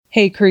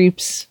Hey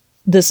creeps,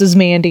 this is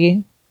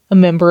Mandy, a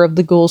member of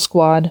the Ghoul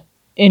Squad,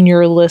 and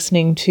you're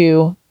listening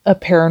to A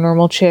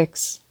Paranormal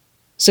Chicks.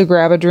 So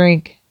grab a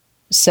drink,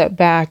 sit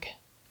back,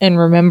 and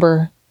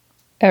remember,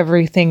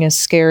 everything is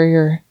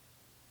scarier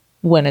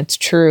when it's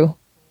true.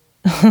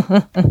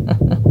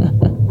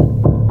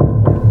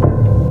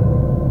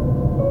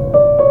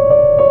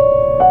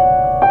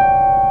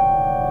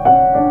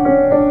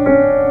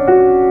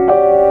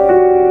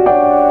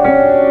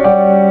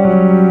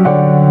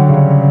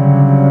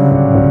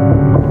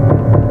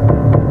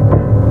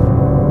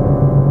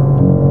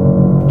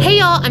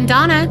 I'm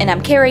Donna. And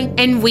I'm Carrie.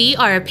 And we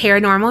are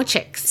Paranormal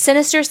Chicks.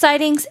 Sinister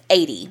Sightings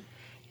 80.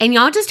 And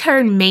y'all just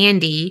heard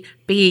Mandy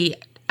be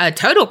a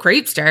total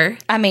creepster.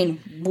 I mean,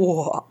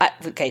 whoa,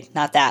 okay,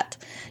 not that.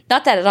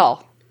 Not that at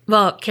all.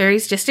 Well,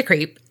 Carrie's just a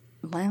creep.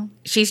 Well.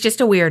 She's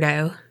just a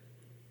weirdo.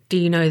 Do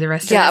you know the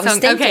rest of that song?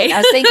 I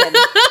was thinking.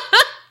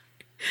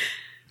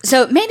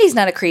 So, Mandy's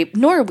not a creep,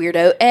 nor a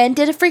weirdo, and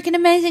did a freaking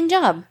amazing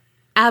job.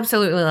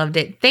 Absolutely loved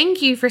it.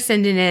 Thank you for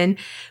sending in.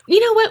 You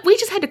know what? We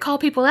just had to call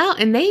people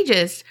out, and they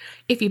just,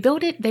 if you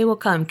build it, they will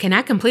come. Can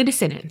I complete a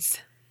sentence?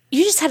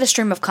 You just had a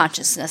stream of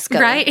consciousness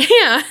going. Right?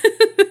 Yeah.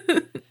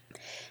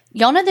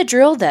 Y'all know the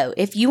drill, though.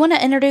 If you want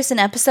to introduce an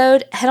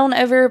episode, head on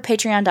over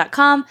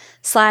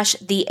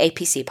patreon.com/the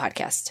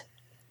APC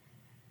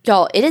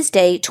Y'all, it is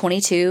day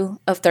 22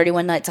 of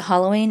 31 Nights of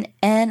Halloween,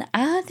 and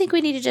I think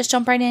we need to just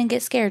jump right in and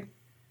get scared.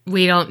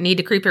 We don't need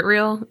to creep it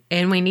real,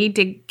 and we need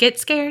to get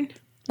scared?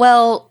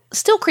 Well,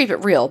 still creep it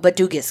real, but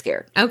do get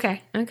scared.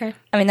 Okay.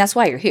 I mean, that's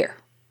why you're here.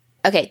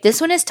 Okay,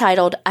 this one is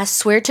titled, I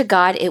Swear to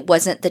God It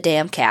Wasn't the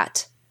Damn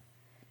Cat.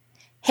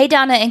 Hey,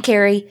 Donna and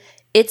Carrie.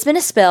 It's been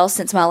a spell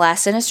since my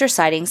last Sinister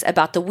sightings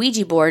about the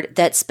Ouija board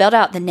that spelled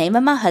out the name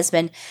of my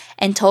husband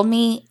and told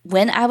me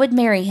when I would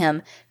marry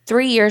him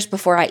 3 years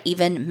before I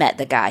even met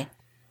the guy.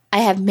 I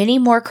have many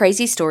more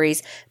crazy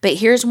stories, but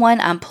here's one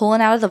I'm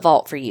pulling out of the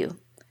vault for you.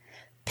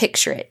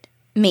 Picture it.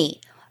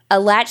 Me, a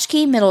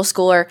latchkey middle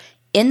schooler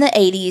in the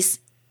 80s,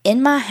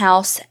 in my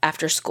house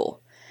after school.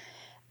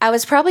 I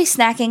was probably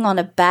snacking on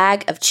a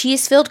bag of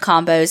cheese-filled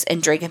combos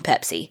and drinking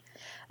Pepsi.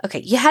 Okay,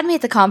 you had me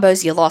at the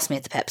combos, you lost me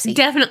at the Pepsi.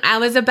 Definitely. I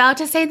was about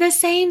to say the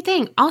same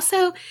thing.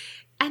 Also,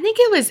 I think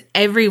it was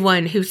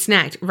everyone who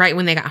snacked right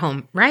when they got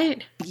home,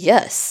 right?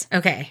 Yes.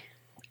 Okay.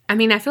 I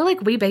mean, I feel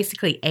like we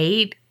basically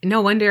ate. No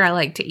wonder I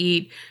like to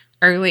eat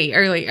early.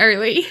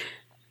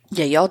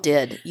 Yeah, y'all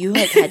did. You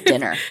had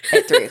dinner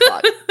at 3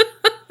 o'clock.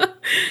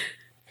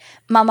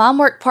 My mom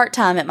worked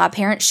part-time at my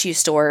parents' shoe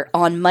store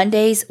on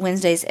Mondays,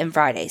 Wednesdays, and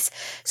Fridays,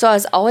 so I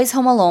was always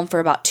home alone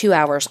for about 2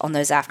 hours on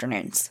those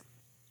afternoons.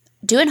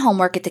 Doing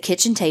homework at the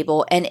kitchen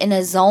table and in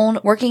a zone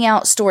working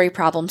out story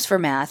problems for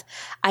math,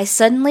 I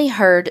suddenly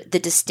heard the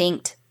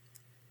distinct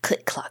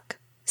click-cluck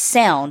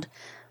sound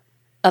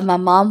of my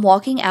mom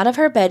walking out of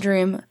her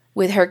bedroom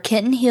with her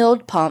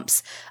kitten-heeled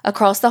pumps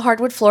across the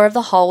hardwood floor of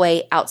the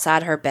hallway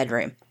outside her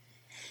bedroom.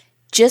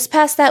 Just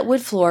past that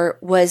wood floor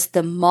was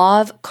the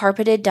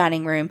mauve-carpeted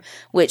dining room,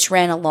 which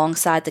ran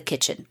alongside the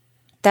kitchen.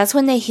 That's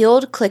when the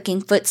heeled, clicking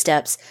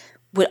footsteps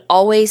would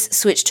always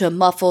switch to a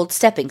muffled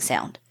stepping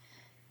sound.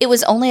 It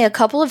was only a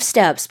couple of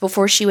steps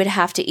before she would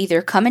have to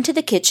either come into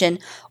the kitchen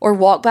or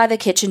walk by the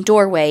kitchen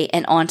doorway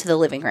and onto the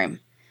living room.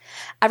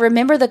 I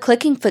remember the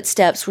clicking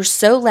footsteps were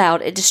so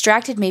loud it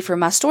distracted me from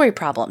my story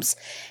problems.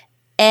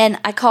 And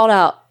I called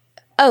out,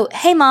 "Oh,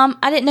 hey Mom,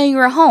 I didn't know you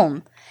were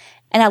home."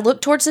 And I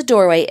looked towards the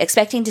doorway,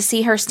 expecting to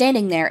see her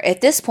standing there at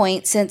this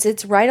point since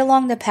it's right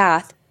along the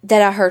path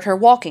that I heard her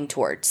walking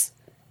towards.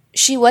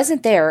 She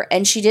wasn't there,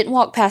 and she didn't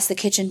walk past the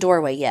kitchen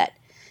doorway yet.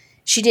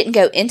 She didn't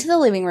go into the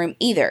living room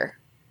either.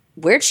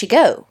 Where'd she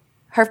go?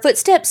 Her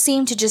footsteps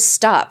seemed to just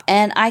stop,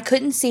 and I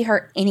couldn't see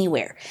her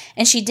anywhere,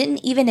 and she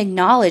didn't even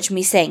acknowledge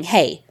me saying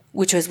hey,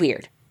 which was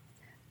weird.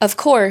 Of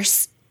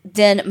course,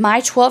 then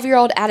my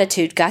 12-year-old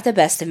attitude got the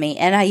best of me,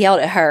 and I yelled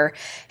at her,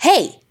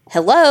 "Hey!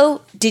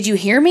 Hello? Did you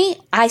hear me?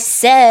 I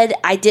said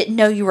I didn't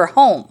know you were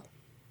home."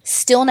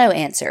 Still no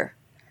answer.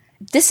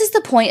 This is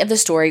the point of the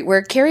story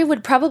where Carrie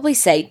would probably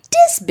say,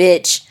 "This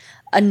bitch,"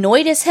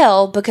 annoyed as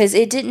hell because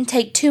it didn't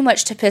take too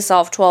much to piss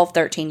off 12,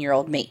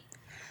 13-year-old me.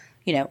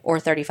 Or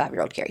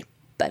 35-year-old Carrie.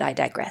 But I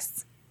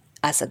digress.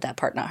 I said that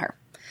part, not her.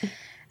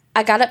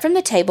 I got up from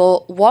the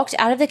table, walked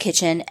out of the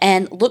kitchen,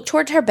 and looked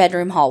toward her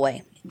bedroom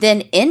hallway,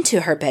 then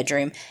into her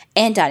bedroom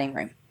and dining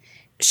room.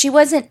 She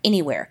wasn't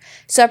anywhere,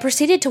 so I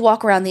proceeded to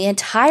walk around the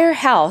entire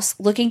house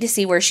looking to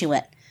see where she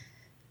went.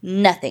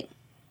 Nothing.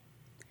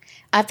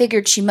 I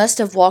figured she must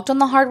have walked on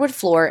the hardwood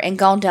floor and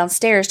gone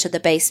downstairs to the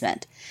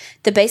basement.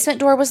 The basement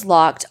door was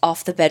locked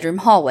off the bedroom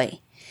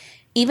hallway.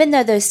 Even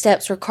though those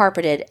steps were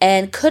carpeted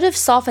and could have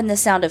softened the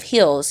sound of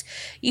heels,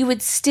 you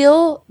would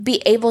still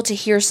be able to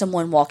hear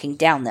someone walking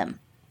down them.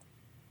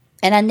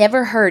 And I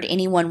never heard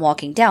anyone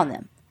walking down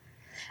them.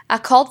 I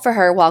called for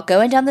her while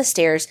going down the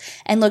stairs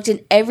and looked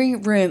in every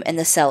room in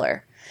the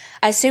cellar.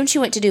 I assumed she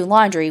went to do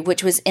laundry,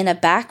 which was in a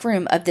back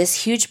room of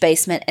this huge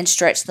basement and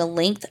stretched the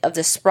length of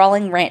the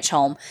sprawling ranch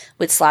home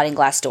with sliding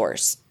glass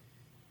doors.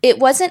 It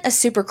wasn't a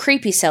super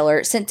creepy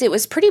cellar since it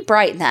was pretty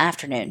bright in the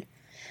afternoon.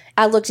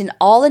 I looked in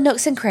all the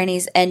nooks and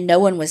crannies and no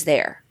one was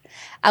there.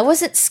 I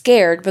wasn't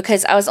scared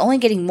because I was only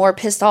getting more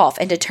pissed off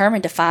and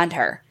determined to find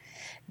her.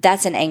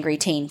 That's an angry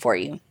teen for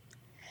you.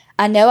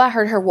 I know I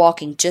heard her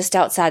walking just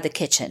outside the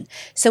kitchen,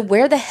 so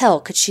where the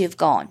hell could she have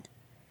gone?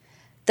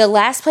 The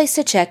last place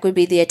to check would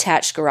be the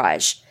attached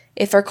garage.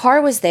 If her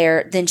car was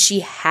there, then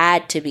she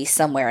had to be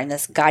somewhere in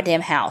this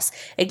goddamn house,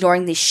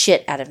 ignoring the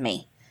shit out of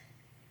me.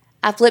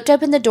 I flipped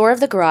open the door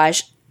of the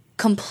garage,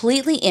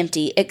 completely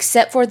empty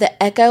except for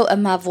the echo of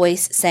my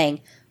voice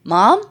saying,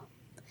 "Mom?"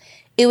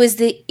 It was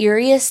the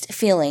eeriest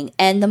feeling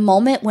and the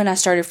moment when I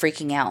started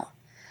freaking out.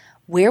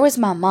 Where was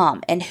my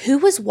mom and who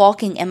was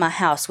walking in my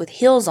house with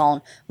heels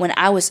on when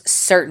I was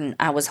certain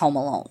I was home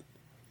alone?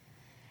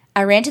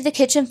 I ran to the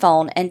kitchen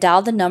phone and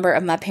dialed the number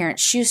of my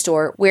parents' shoe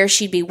store where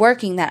she'd be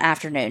working that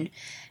afternoon,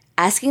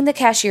 asking the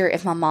cashier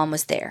if my mom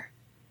was there.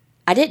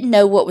 I didn't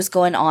know what was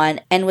going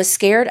on and was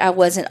scared I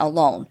wasn't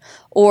alone,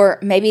 or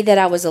maybe that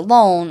I was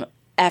alone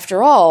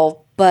after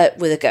all, but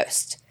with a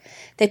ghost.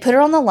 They put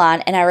her on the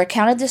line and I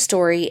recounted the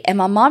story and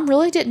my mom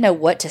really didn't know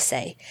what to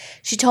say.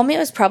 She told me it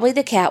was probably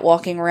the cat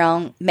walking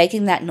around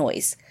making that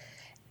noise.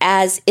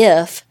 As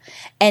if,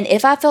 and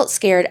if I felt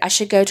scared, I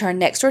should go to our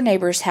next door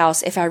neighbor's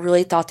house if I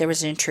really thought there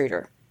was an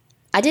intruder.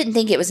 I didn't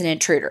think it was an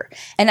intruder,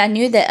 and I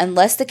knew that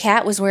unless the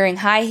cat was wearing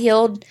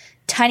high-heeled,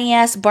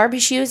 tiny-ass Barbie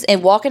shoes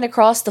and walking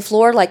across the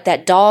floor like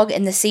that dog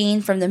in the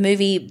scene from the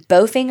movie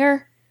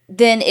Bowfinger,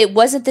 then it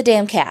wasn't the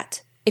damn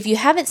cat. If you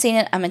haven't seen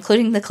it, I'm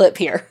including the clip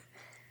here.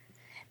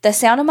 The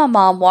sound of my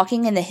mom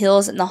walking in the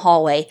hills in the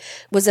hallway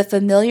was a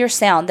familiar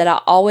sound that I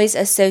always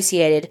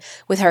associated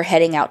with her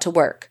heading out to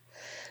work.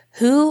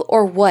 Who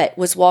or what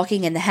was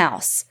walking in the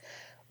house?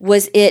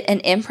 Was it an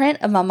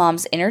imprint of my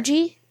mom's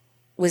energy?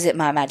 Was it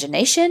my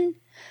imagination?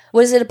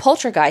 Was it a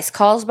poltergeist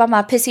caused by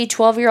my pissy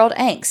 12-year-old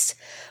angst?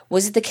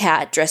 Was it the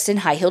cat dressed in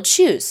high-heeled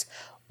shoes?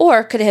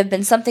 Or could it have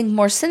been something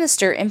more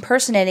sinister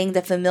impersonating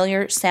the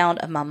familiar sound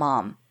of my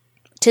mom?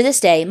 To this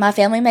day, my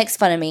family makes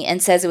fun of me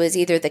and says it was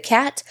either the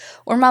cat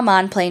or my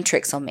mind playing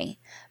tricks on me.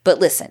 But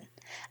listen,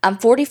 I'm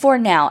 44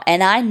 now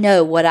and I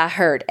know what I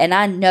heard and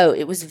I know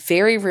it was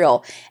very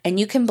real, and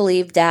you can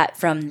believe that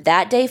from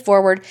that day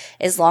forward,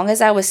 as long as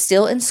I was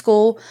still in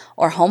school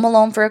or home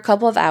alone for a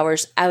couple of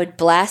hours, I would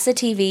blast the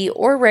TV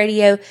or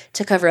radio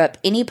to cover up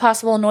any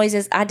possible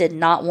noises I did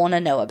not want to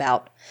know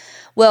about.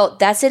 Well,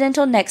 that's it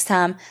until next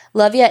time.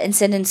 Love ya and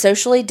send in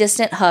socially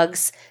distant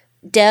hugs.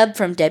 Deb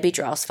from Debbie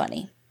Draws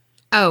Funny.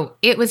 Oh,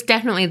 it was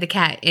definitely the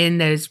cat in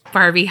those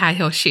Barbie high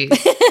heel shoes.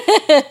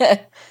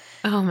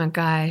 Oh my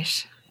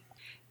gosh.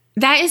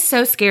 That is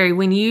so scary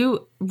when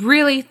you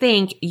really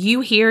think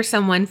you hear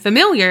someone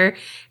familiar,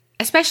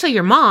 especially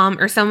your mom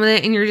or someone,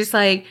 and you're just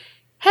like,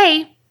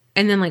 hey,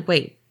 and then like,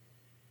 wait,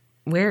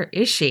 where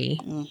is she?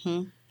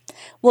 Mm-hmm.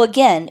 Well,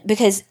 again,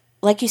 because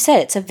like you said,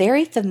 it's a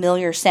very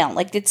familiar sound.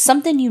 Like it's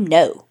something you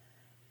know.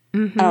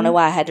 Mm-hmm. I don't know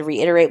why I had to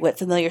reiterate what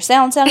familiar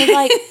sound sounded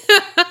like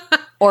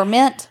or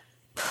meant.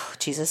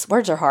 Jesus,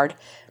 words are hard.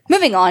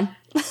 Moving on.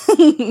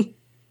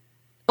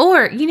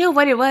 Or, you know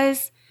what it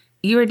was?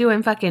 You were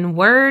doing fucking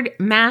word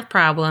math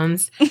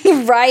problems.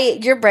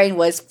 Right? Your brain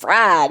was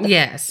fried.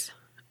 Yes.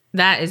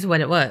 That is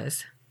what it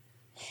was.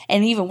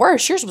 And even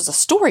worse, yours was a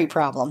story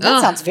problem.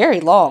 That sounds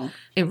very long.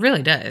 It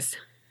really does.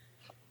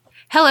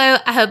 Hello,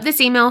 I hope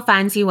this email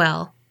finds you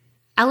well.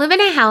 I live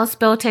in a house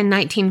built in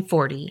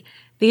 1940.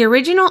 The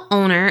original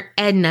owner,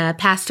 Edna,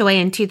 passed away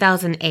in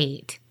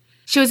 2008.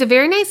 She was a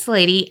very nice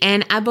lady,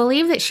 and I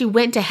believe that she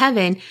went to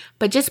heaven,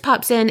 but just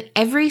pops in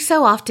every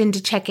so often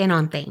to check in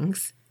on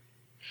things.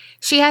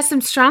 She has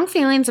some strong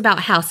feelings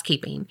about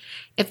housekeeping.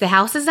 If the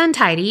house is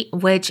untidy,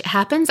 which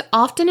happens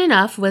often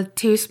enough with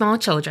 2 small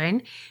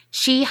children,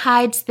 she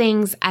hides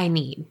things I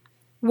need.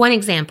 One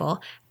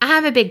example, I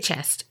have a big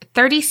chest,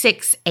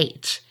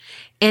 36H,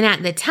 and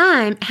at the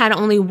time had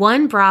only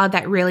one bra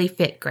that really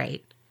fit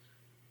great.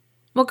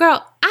 Well,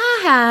 girl, I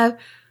have,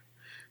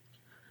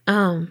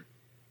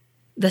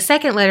 the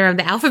second letter of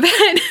the alphabet.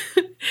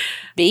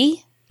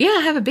 B? Yeah,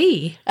 I have a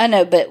B. I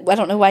know, but I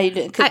don't know why you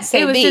couldn't say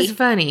B. It was just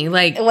funny.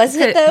 Like, was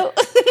it though?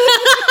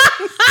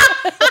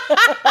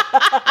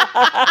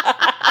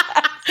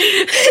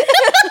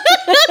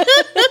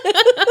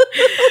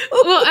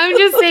 Well, I'm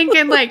just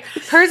thinking, like,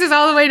 hers is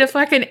all the way to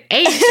fucking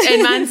H,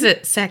 and mine's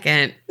at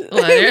second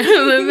letter of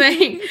the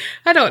thing.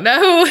 I don't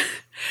know.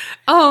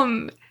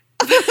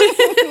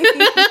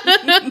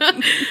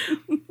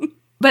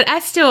 But I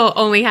still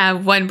only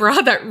have one bra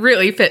that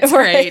really fits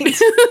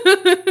great.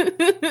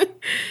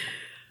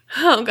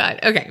 Oh,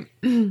 God. Okay.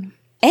 And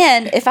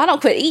if I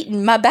don't quit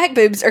eating, my back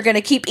boobs are going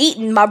to keep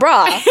eating my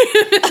bra. Right.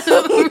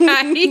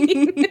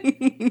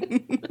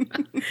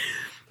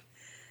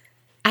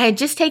 I had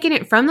just taken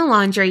it from the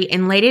laundry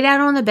and laid it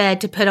out on the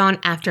bed to put on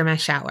after my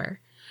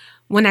shower.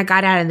 When I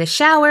got out of the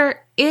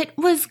shower, it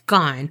was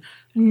gone.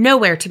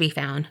 Nowhere to be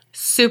found.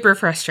 Super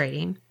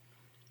frustrating.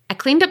 I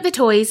cleaned up the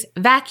toys,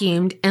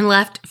 vacuumed, and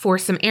left for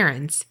some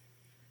errands.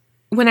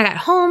 When I got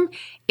home,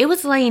 it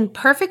was laying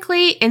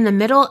perfectly in the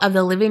middle of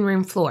the living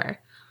room floor.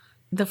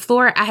 The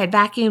floor I had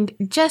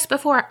vacuumed just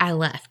before I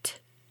left.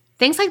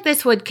 Things like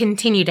this would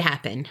continue to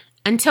happen.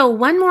 until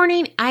one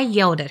morning I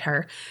yelled at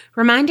her,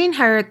 reminding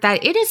her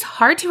that it is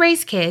hard to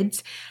raise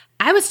kids.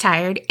 I was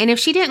tired, and if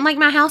she didn't like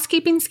my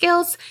housekeeping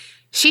skills,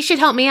 she should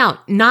help me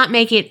out, not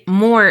make it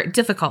more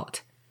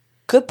difficult.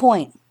 Good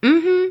point.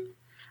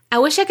 I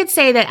wish I could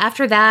say that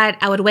after that,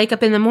 I would wake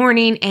up in the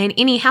morning and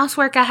any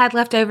housework I had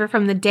left over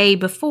from the day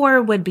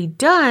before would be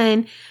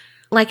done,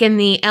 like in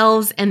the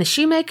Elves and the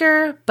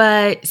Shoemaker,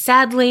 but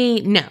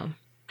sadly, no.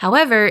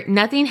 However,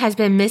 nothing has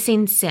been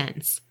missing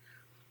since.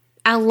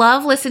 I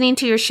love listening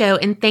to your show,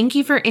 and thank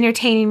you for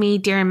entertaining me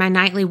during my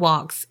nightly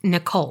walks,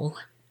 Nicole.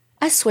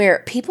 I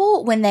swear,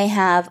 people, when they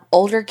have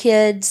older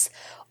kids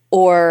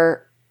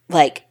or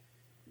like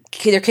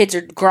their kids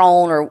are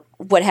grown or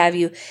what have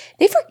you,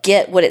 they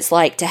forget what it's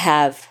like to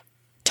have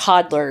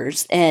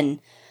toddlers and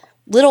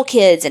little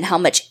kids and how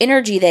much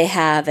energy they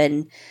have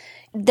and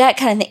that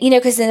kind of thing, you know,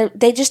 because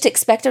they just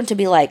expect them to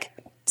be like,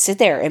 sit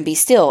there and be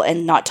still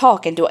and not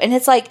talk and do it. And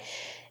it's like,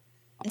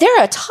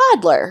 they're a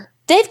toddler.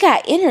 They've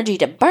got energy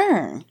to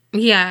burn.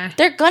 Yeah.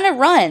 They're going to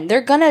run.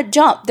 They're going to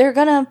jump. They're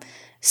going to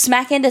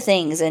smack into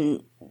things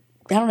and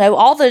I don't know,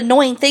 all the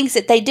annoying things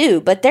that they do,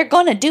 but they're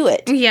going to do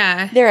it.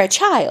 Yeah. They're a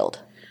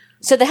child.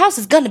 So the house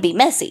is going to be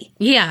messy.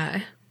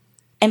 Yeah.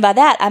 And by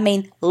that, I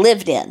mean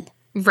lived in.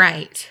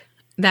 Right.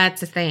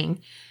 That's the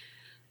thing.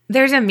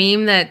 There's a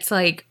meme that's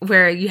like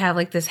where you have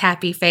like this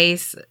happy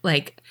face,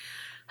 like,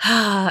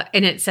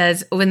 and it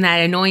says when that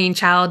annoying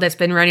child that's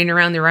been running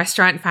around the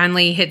restaurant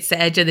finally hits the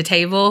edge of the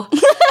table.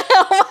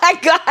 Oh my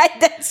God,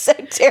 that's so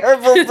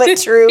terrible, but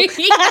true.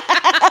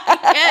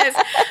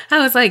 Yes. I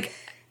was like,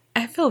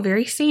 I feel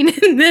very seen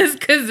in this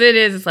because it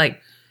is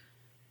like,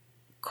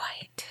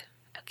 quiet.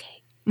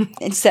 Okay.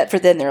 Except for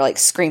then they're like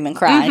screaming,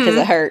 crying because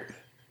it hurt.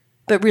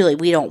 But really,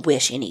 we don't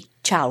wish any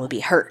child would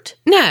be hurt.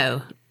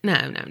 No.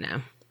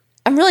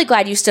 I'm really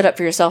glad you stood up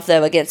for yourself,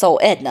 though, against old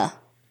Edna.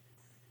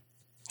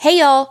 Hey,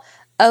 y'all.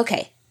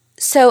 Okay,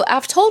 so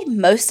I've told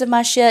most of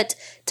my shit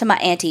to my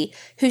auntie,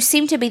 who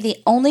seemed to be the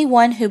only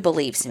one who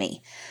believes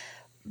me.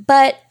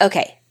 But,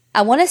 okay,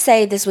 I want to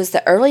say this was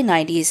the early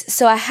 90s,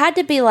 so I had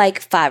to be like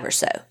 5 or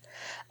so.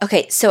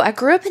 Okay, so I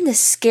grew up in this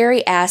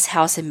scary-ass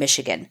house in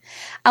Michigan.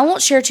 I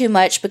won't share too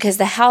much because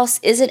the house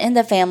isn't in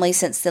the family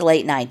since the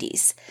late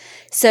 90s.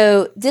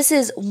 So this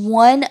is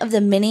one of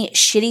the many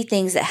shitty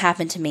things that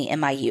happened to me in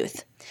my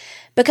youth.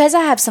 Because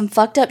I have some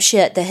fucked up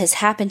shit that has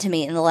happened to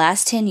me in the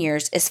last 10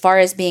 years as far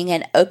as being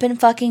an open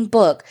fucking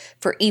book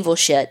for evil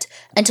shit,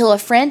 until a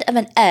friend of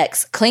an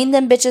ex cleaned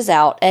them bitches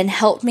out and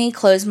helped me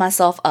close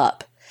myself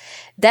up.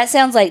 That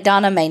sounds like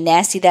Donna may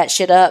nasty that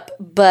shit up,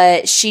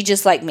 but she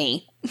just like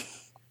me.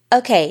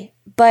 Okay,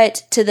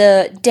 but to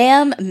the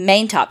damn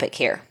main topic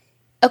here.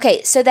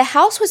 Okay, so the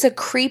house was a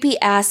creepy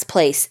ass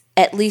place,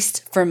 at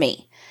least for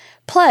me.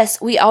 Plus,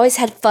 we always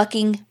had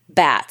fucking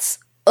bats.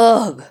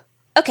 Ugh.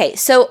 Okay,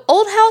 so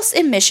old house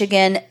in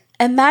Michigan,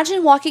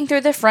 imagine walking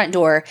through the front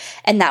door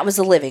and that was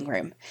the living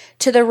room.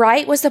 To the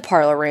right was the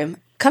parlor room.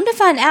 Come to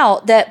find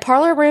out that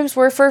parlor rooms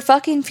were for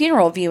fucking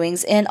funeral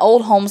viewings in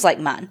old homes like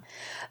mine.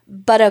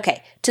 But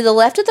okay, to the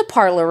left of the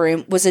parlor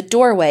room was a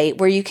doorway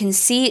where you can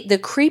see the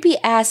creepy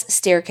ass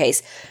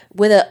staircase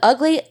with an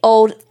ugly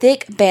old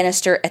thick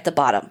banister at the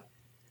bottom.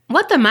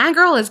 What the my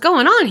girl is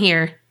going on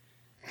here?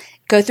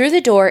 Go through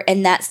the door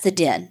and that's the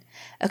den.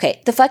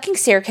 Okay, the fucking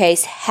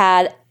staircase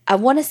had, I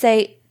want to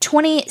say,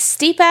 20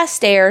 steep-ass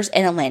stairs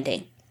and a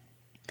landing.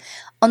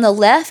 On the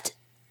left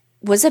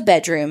was a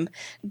bedroom.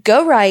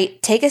 Go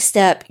right, take a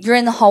step, you're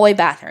in the hallway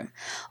bathroom.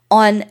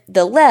 On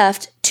the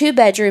left, 2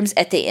 bedrooms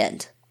at the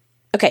end.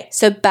 Okay,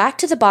 so back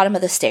to the bottom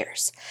of the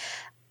stairs.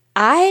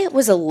 I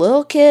was a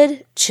little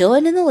kid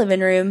chilling in the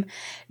living room.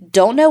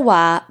 Don't know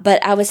why,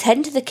 but I was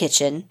heading to the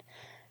kitchen,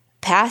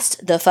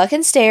 past the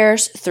fucking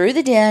stairs, through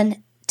the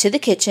den, to the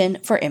kitchen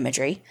for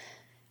imagery.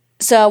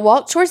 So I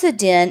walked towards the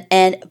den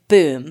and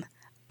boom,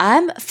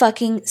 I'm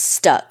fucking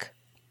stuck.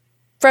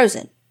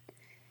 Frozen.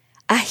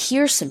 I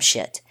hear some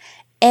shit.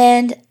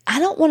 And I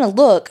don't want to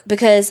look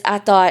because I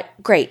thought,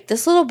 great,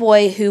 this little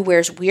boy who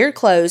wears weird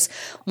clothes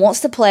wants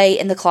to play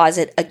in the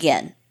closet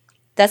again.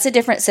 That's a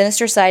different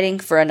Sinister sighting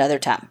for another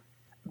time.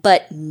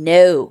 But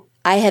no,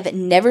 I have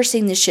never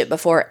seen this shit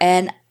before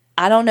and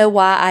I don't know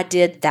why I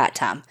did that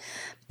time.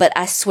 But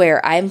I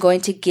swear I am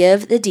going to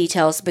give the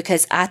details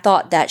because I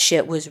thought that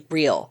shit was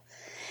real.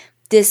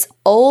 This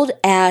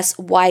old-ass,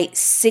 white,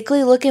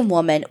 sickly-looking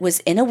woman was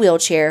in a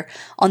wheelchair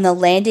on the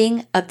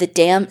landing of the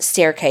damn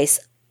staircase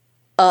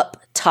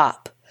up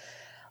top.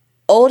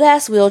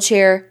 Old-ass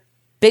wheelchair,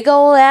 big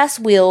old-ass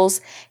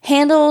wheels,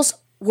 handles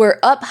were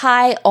up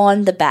high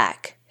on the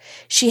back.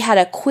 She had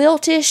a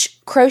quiltish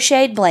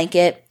crocheted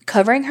blanket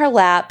covering her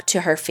lap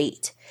to her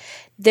feet.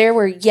 There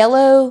were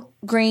yellow,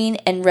 green,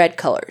 and red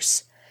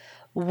colors.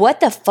 What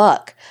the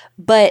fuck?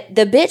 But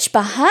the bitch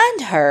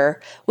behind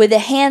her with the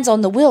hands on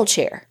the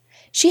wheelchair.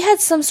 She had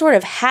some sort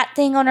of hat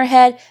thing on her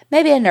head,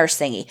 maybe a nurse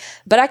thingy,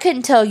 but I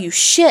couldn't tell you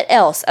shit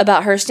else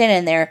about her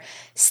standing there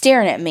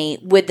staring at me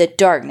with the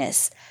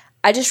darkness.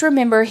 I just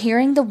remember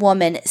hearing the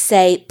woman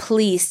say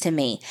please to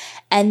me,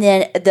 and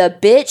then the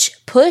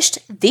bitch pushed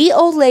the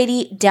old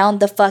lady down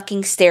the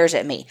fucking stairs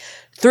at me,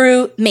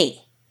 through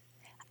me.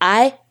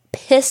 I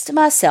pissed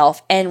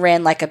myself and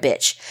ran like a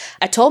bitch.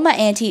 I told my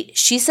auntie,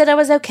 she said I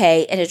was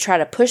okay and to try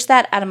to push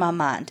that out of my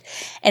mind.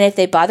 And if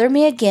they bother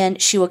me again,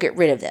 she will get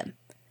rid of them.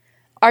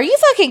 Are you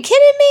fucking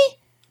kidding me?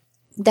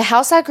 The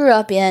house I grew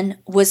up in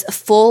was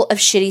full of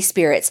shitty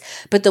spirits,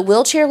 but the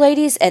wheelchair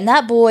ladies and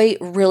that boy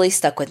really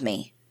stuck with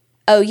me.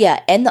 Oh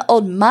yeah, and the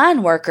old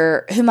mine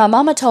worker who my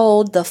mama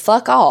told the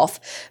fuck off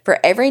for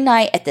every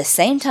night at the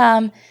same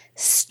time,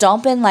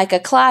 stomping like a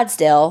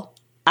Clydesdale.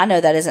 I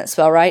know that isn't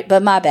spelled right,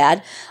 but my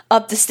bad.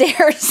 Up the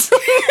stairs.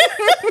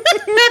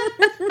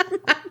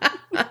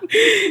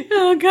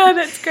 Oh, God,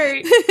 that's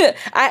great.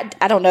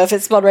 I don't know if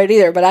it's spelled right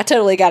either, but I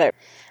totally got it.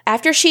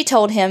 After she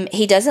told him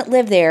he doesn't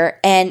live there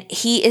and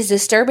he is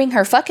disturbing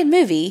her fucking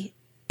movie,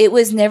 it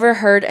was never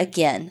heard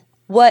again.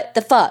 What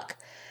the fuck?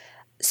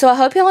 So I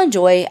hope y'all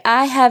enjoy.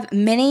 I have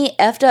many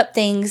effed up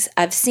things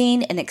I've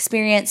seen and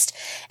experienced,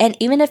 and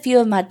even a few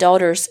of my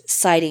daughter's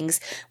sightings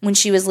when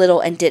she was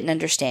little and didn't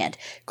understand.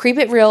 Creep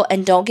it real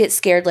and don't get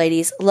scared,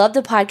 ladies. Love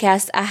the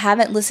podcast. I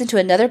haven't listened to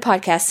another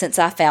podcast since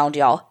I found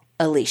y'all.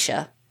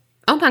 Alicia.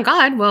 Oh my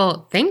God.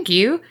 Well, thank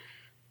you.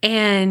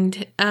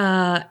 And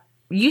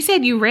you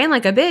said you ran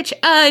like a bitch.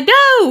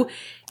 No.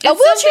 A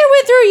wheelchair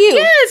went through you.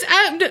 Yes.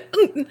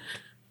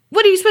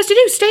 What are you supposed to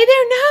do? Stay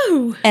there?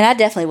 No. And I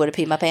definitely would have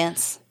peed my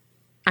pants.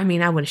 I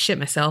mean, I would have shit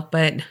myself,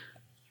 but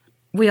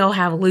we all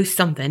have loose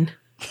something.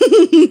 I'm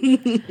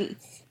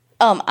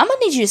going to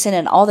need you to send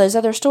in all those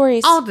other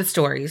stories. All the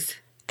stories.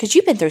 Because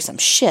you've been through some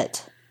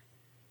shit.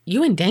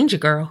 You in danger,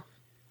 girl.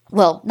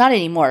 Well, not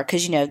anymore,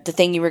 because, you know, the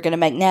thing you were going to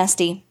make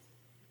nasty.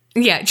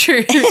 Yeah,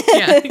 true.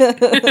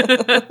 Yeah.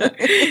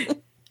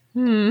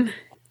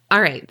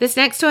 All right. This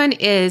next one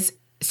is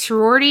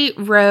Sorority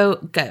Row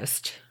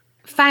Ghost.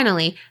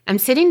 Finally, I'm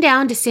sitting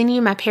down to send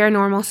you my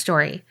paranormal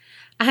story.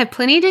 I have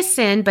plenty to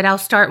send, but I'll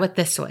start with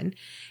this one.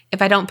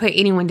 If I don't put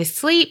anyone to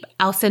sleep,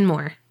 I'll send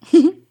more.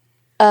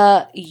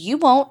 You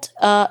won't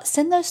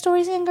send those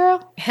stories in,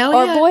 girl? Hell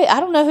or yeah. boy, I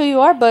don't know who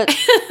you are, but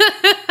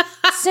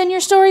send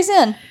your stories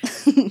in.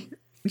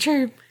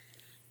 Sure.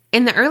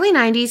 In the early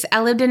 90s,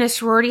 I lived in a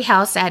sorority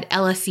house at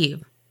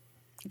LSU.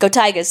 Go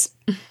Tigers.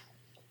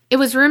 It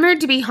was rumored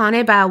to be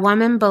haunted by a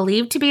woman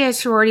believed to be a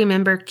sorority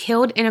member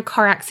killed in a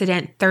car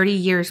accident 30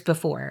 years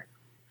before.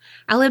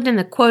 I lived in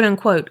the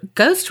quote-unquote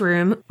ghost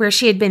room where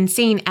she had been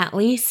seen at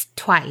least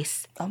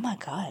twice. Oh my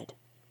God.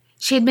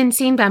 She had been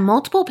seen by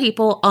multiple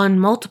people on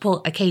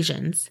multiple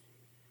occasions.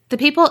 The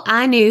people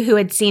I knew who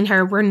had seen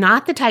her were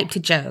not the type to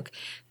joke.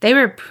 They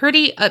were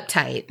pretty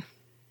uptight.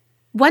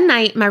 One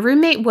night, my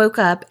roommate woke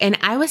up and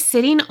I was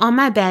sitting on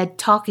my bed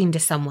talking to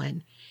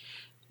someone.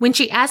 When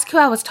she asked who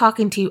I was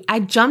talking to, I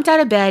jumped out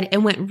of bed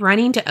and went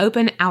running to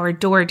open our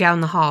door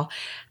down the hall.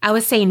 I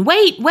was saying,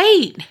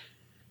 "Wait!"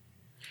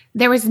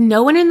 There was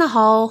no one in the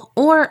hall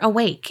or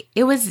awake.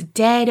 It was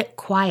dead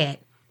quiet.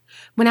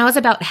 When I was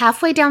about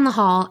halfway down the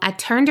hall, I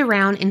turned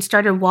around and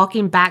started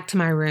walking back to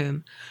my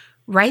room.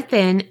 Right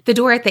then, the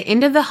door at the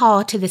end of the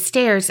hall to the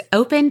stairs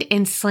opened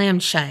and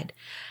slammed shut.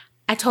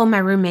 I told my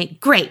roommate,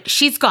 "Great,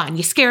 she's gone.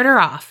 You scared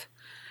her off."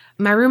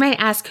 My roommate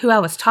asked who I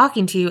was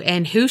talking to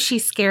and who she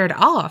scared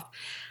off.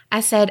 I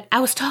said, "I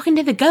was talking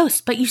to the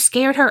ghost, but you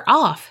scared her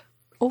off."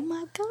 Oh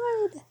my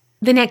God.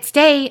 The next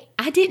day,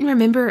 I didn't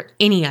remember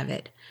any of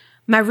it.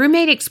 My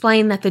roommate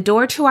explained that the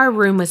door to our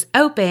room was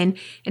open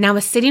and I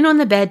was sitting on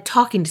the bed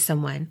talking to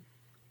someone.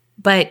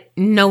 But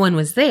no one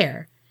was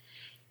there.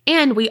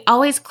 And we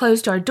always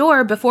closed our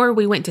door before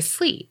we went to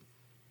sleep.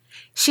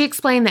 She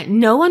explained that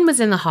no one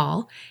was in the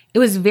hall. It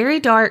was very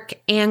dark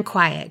and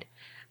quiet.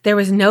 There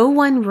was no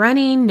one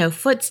running, no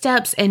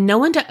footsteps, and no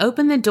one to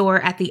open the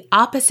door at the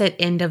opposite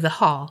end of the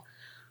hall.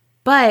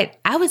 But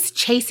I was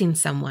chasing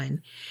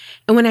someone.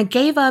 And when I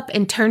gave up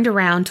and turned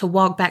around to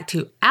walk back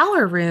to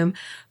our room,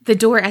 the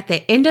door at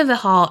the end of the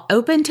hall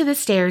opened to the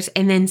stairs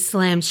and then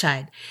slammed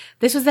shut.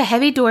 This was a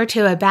heavy door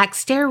to a back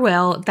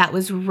stairwell that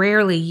was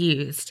rarely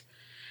used.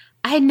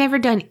 I had never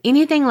done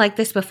anything like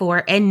this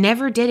before and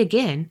never did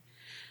again.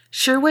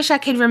 Sure wish I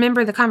could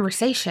remember the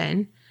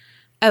conversation.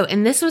 Oh,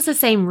 and this was the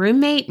same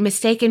roommate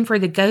mistaken for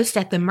the ghost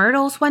at the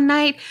Myrtles one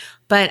night,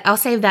 but I'll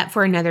save that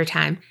for another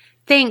time.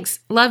 Thanks.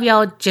 Love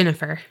y'all,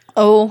 Jennifer.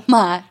 Oh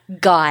my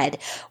God.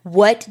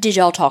 What did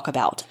y'all talk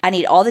about? I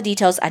need all the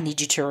details. I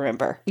need you to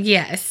remember.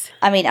 Yes.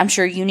 I mean, I'm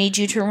sure you need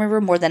you to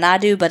remember more than I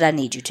do, but I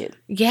need you to.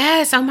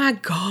 Yes. Oh my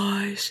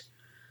gosh.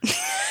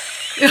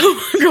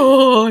 Oh my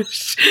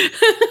gosh.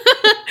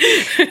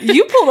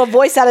 You pulled a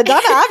voice out of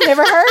Donna I've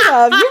never heard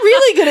of. You're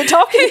really good at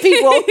talking to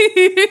people.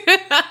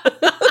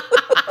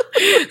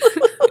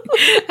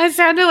 I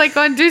sounded like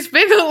on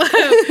Despicable.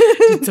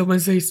 Did someone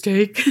say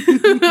steak?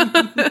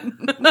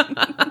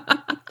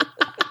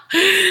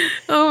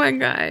 Oh my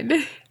God.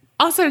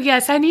 Also,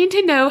 yes, I need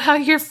to know how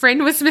your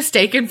friend was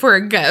mistaken for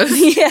a ghost.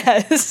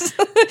 Yes.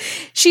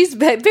 She's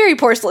very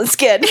porcelain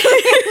skin.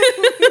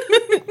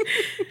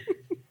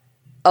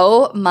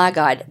 Oh my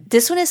God.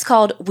 This one is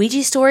called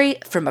Ouija Story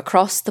from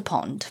Across the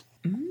Pond.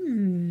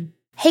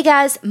 Hey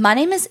guys, my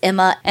name is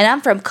Emma and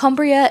I'm from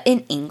Cumbria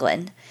in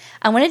England.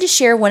 I wanted to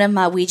share one of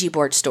my Ouija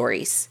board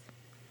stories.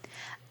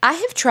 I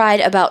have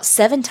tried about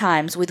 7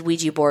 times with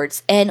Ouija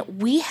boards,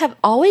 and we have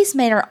always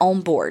made our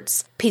own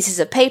boards. Pieces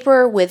of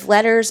paper with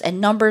letters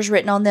and numbers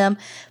written on them,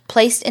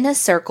 placed in a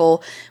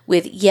circle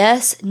with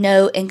yes,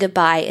 no, and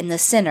goodbye in the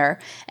center,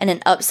 and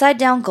an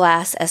upside-down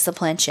glass as the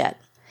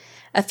planchette.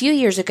 A few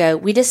years ago,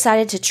 we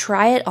decided to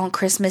try it on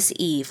Christmas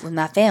Eve with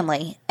my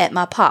family at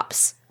my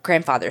pop's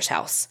grandfather's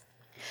house.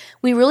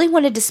 We really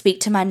wanted to speak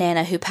to my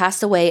Nana who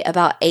passed away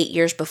about 8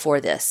 years before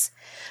this.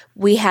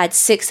 We had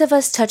 6 of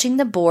us touching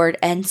the board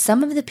and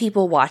some of the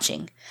people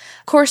watching.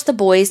 Of course, the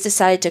boys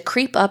decided to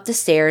creep up the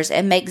stairs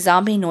and make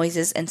zombie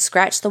noises and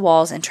scratch the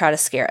walls and try to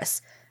scare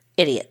us.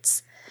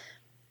 Idiots.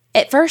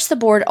 At first, the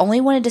board only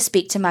wanted to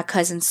speak to my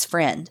cousin's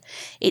friend.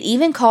 It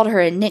even called her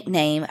a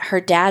nickname her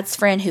dad's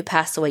friend who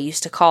passed away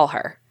used to call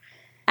her.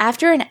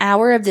 After an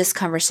hour of this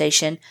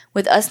conversation,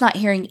 with us not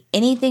hearing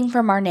anything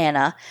from our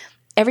Nana,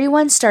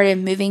 everyone started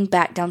moving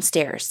back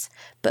downstairs.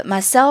 But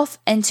myself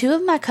and 2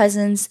 of my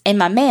cousins and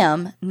my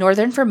ma'am,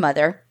 Northern for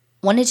mother,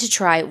 wanted to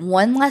try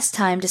one last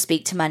time to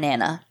speak to my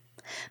Nana.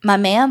 My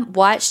ma'am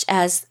watched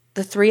as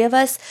the 3 of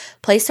us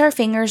placed our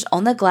fingers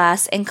on the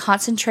glass and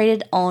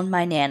concentrated on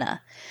my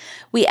Nana.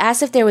 We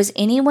asked if there was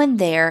anyone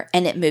there,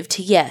 and it moved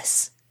to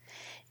yes.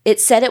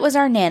 It said it was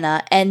our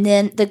Nana, and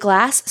then the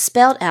glass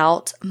spelled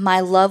out my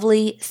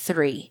lovely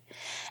 3.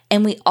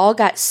 And we all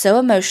got so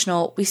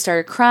emotional, we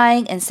started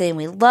crying and saying,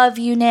 "We love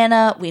you,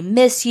 Nana. We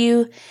miss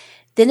you."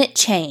 Then it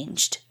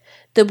changed.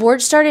 The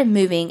board started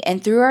moving,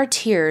 and through our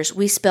tears,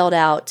 we spelled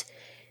out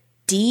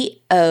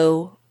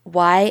DOYOUFUCK.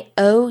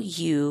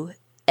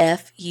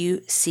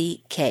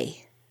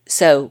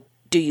 So,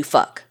 do you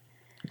fuck?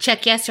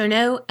 Check yes or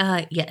no?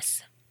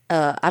 Yes.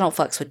 I don't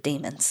fucks with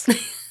demons.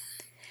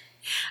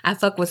 I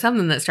fuck with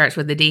something that starts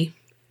with a D.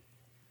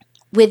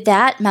 With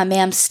that, my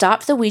ma'am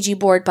stopped the Ouija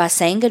board by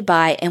saying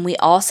goodbye, and we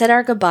all said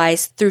our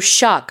goodbyes through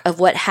shock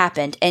of what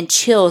happened and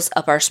chills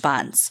up our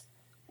spines.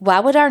 Why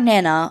would our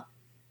Nana,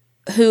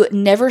 who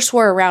never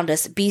swore around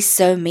us, be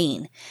so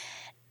mean?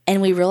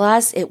 And we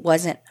realized it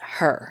wasn't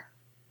her.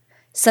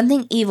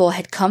 Something evil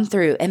had come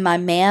through, and my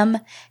ma'am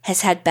has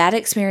had bad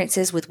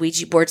experiences with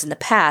Ouija boards in the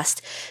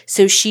past,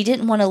 so she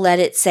didn't want to let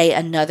it say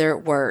another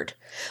word.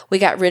 We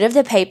got rid of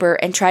the paper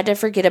and tried to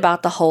forget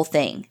about the whole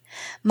thing.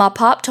 My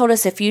pop told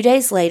us a few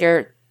days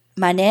later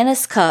my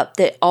Nana's cup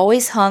that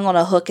always hung on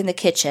a hook in the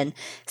kitchen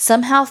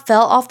somehow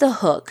fell off the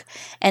hook,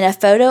 and a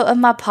photo of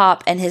my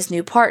pop and his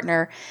new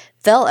partner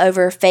fell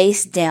over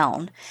face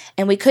down,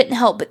 and we couldn't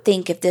help but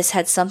think if this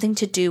had something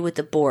to do with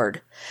the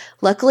board.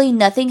 Luckily,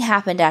 nothing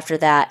happened after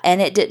that,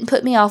 and it didn't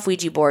put me off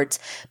Ouija boards,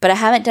 but I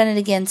haven't done it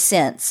again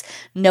since.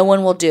 No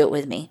one will do it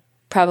with me.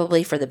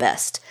 Probably for the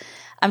best.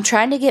 I'm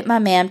trying to get my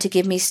ma'am to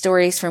give me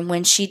stories from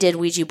when she did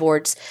Ouija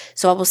boards,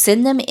 so I will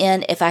send them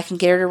in if I can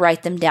get her to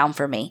write them down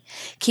for me.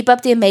 Keep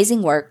up the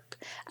amazing work.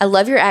 I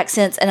love your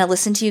accents, and I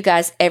listen to you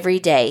guys every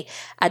day.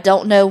 I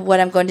don't know what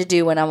I'm going to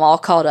do when I'm all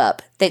caught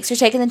up. Thanks for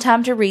taking the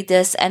time to read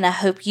this, and I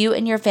hope you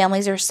and your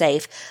families are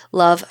safe.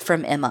 Love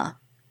from Emma.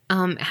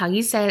 How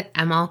you said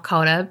I'm all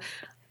caught up.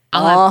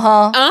 That's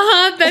all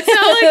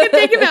I could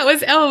think about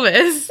was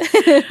Elvis.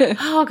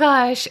 Oh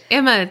gosh,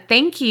 Emma,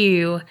 thank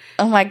you.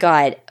 Oh my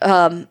God.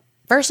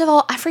 First of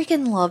all, I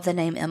freaking love the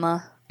name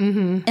Emma.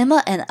 Mm-hmm.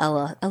 Emma and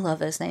Ella. I love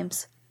those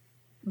names.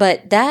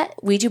 But that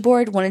Ouija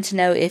board wanted to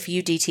know if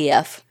you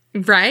DTF.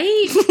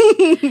 Right?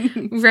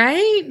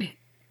 Right?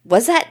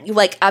 Was that,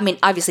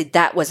 obviously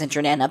that wasn't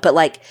your Nana,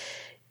 but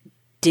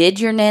did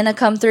your Nana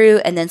come through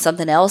and then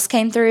something else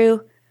came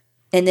through?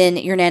 And then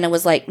your Nana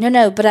was like,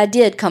 no, but I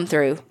did come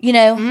through,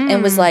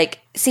 and was like,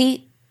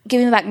 see,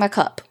 give me back my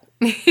cup.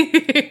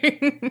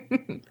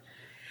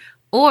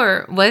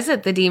 Or was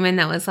it the demon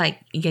that was like,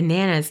 your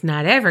Nana's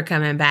not ever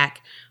coming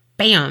back,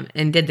 bam,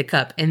 and did the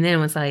cup, and then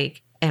was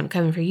like, I'm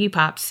coming for you,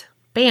 Pops,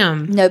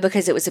 bam. No,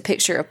 because it was a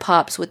picture of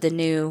Pops with the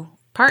new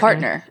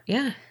partner.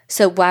 Yeah.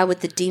 So why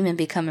would the demon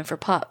be coming for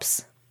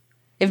Pops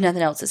if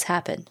nothing else has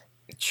happened?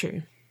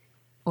 True.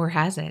 Or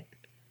has it?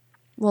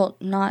 Well,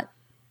 not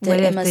that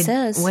Emma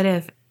says. What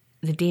if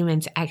the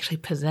demon's actually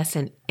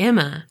possessing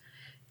Emma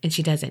and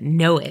she doesn't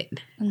know it?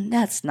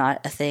 That's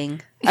not a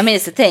thing. I mean,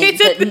 it's a thing,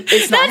 but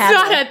it's not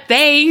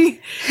happening.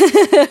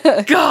 That's not a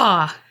thing.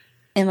 Gah.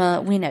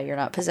 Emma, we know you're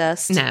not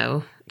possessed.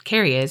 No.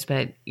 Carrie is,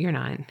 but you're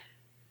not.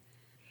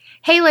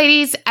 Hey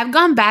ladies, I've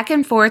gone back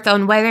and forth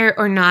on whether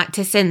or not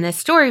to send this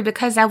story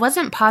because I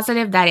wasn't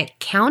positive that it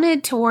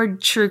counted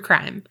toward true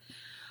crime.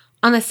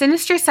 On the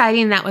Sinister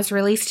sighting that was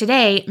released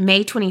today,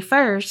 May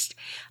 21st,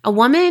 a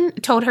woman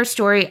told her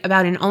story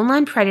about an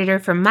online predator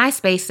from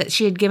MySpace that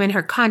she had given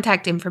her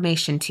contact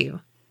information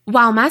to.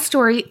 While my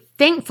story,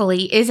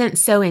 thankfully, isn't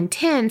so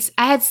intense,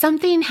 I had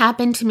something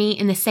happen to me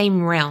in the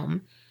same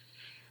realm.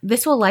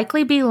 This will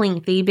likely be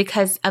lengthy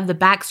because of the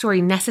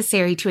backstory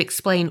necessary to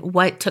explain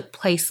what took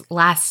place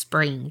last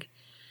spring.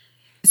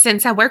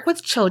 Since I work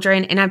with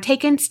children and I've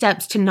taken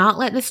steps to not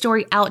let the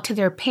story out to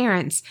their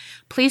parents,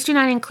 please do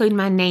not include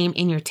my name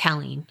in your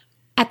telling.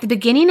 At the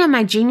beginning of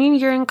my junior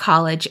year in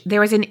college,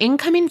 there was an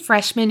incoming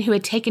freshman who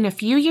had taken a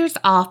few years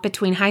off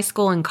between high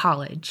school and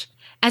college.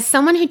 As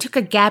someone who took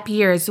a gap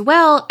year as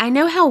well, I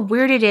know how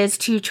weird it is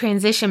to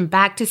transition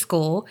back to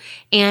school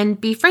and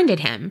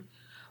befriended him.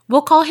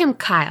 We'll call him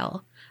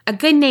Kyle, a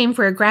good name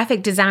for a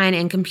graphic design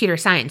and computer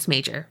science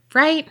major,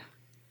 right?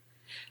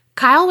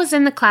 Kyle was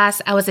in the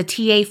class I was a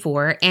TA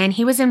for, and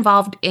he was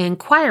involved in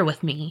choir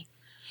with me.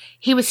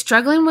 He was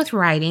struggling with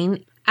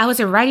writing. I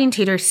was a writing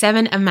tutor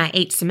 7 of my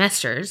 8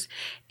 semesters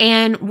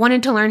and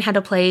wanted to learn how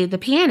to play the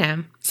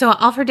piano, so I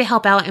offered to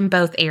help out in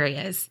both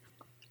areas.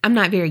 I'm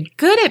not very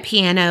good at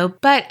piano,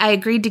 but I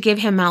agreed to give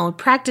him my old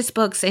practice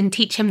books and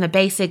teach him the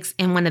basics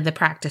in one of the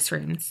practice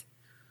rooms.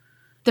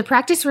 The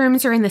practice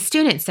rooms are in the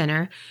student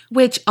center,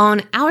 which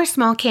on our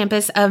small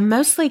campus of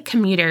mostly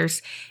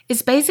commuters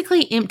is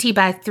basically empty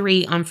by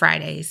 3 on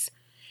Fridays.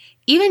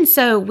 Even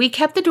so, we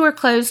kept the door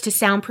closed to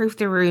soundproof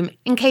the room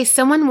in case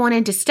someone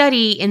wanted to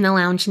study in the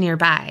lounge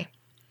nearby.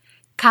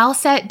 Kyle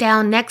sat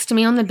down next to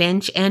me on the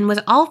bench and was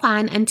all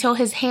fine until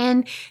his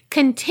hand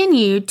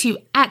continued to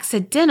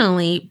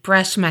accidentally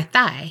brush my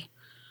thigh.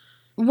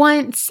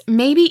 Once,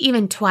 maybe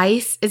even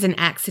twice, is an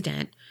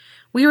accident.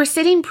 We were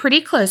sitting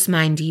pretty close,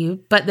 mind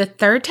you, but the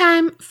 3rd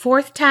time,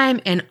 4th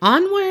time, and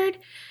onward,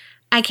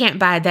 I can't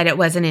buy that it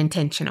wasn't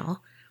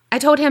intentional. I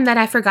told him that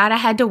I forgot I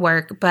had to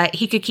work, but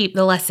he could keep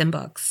the lesson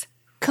books.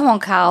 Come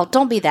on, Kyle.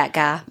 Don't be that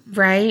guy.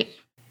 Right?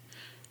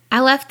 I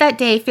left that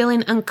day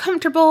feeling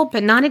uncomfortable,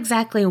 but not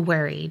exactly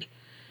worried.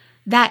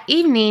 That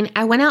evening,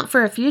 I went out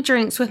for a few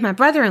drinks with my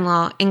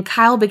brother-in-law, and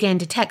Kyle began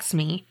to text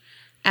me.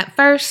 At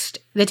first,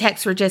 the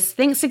texts were just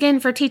thanks again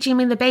for teaching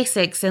me the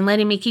basics and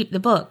letting me keep the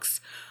books,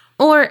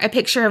 or a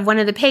picture of one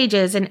of the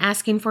pages and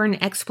asking for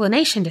an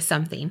explanation to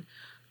something.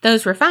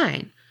 Those were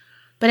fine.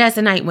 But as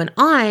the night went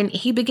on,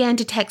 he began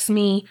to text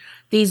me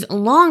these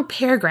long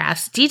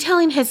paragraphs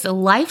detailing his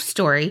life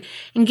story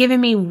and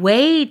giving me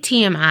way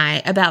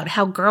TMI about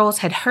how girls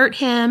had hurt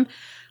him,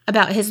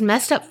 about his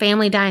messed up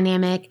family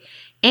dynamic,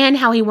 and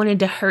how he wanted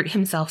to hurt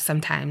himself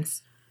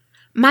sometimes.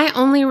 My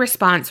only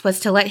response was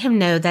to let him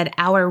know that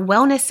our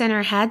wellness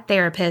center had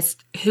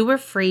therapists who were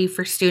free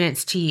for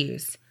students to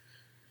use.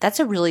 That's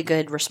a really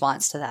good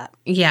response to that.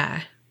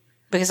 Yeah.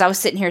 Because I was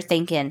sitting here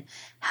thinking,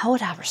 how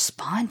would I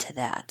respond to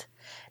that?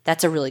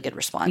 That's a really good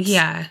response.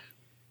 Yeah.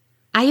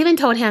 I even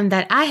told him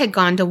that I had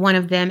gone to one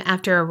of them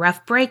after a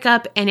rough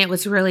breakup and it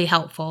was really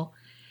helpful.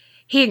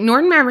 He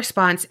ignored my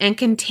response and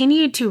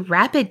continued to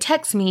rapid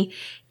text me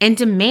and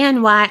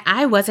demand why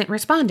I wasn't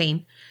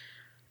responding.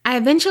 I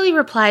eventually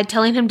replied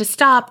telling him to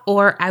stop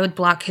or I would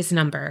block his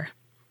number.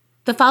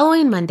 The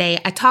following Monday,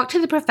 I talked to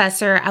the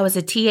professor I was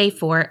a TA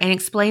for and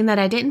explained that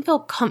I didn't feel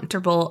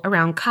comfortable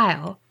around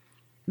Kyle.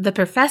 The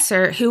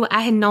professor, who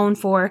I had known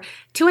for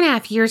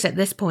 2.5 years at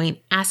this point,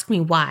 asked me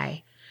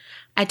why.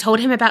 I told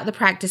him about the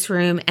practice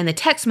room and the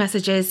text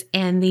messages,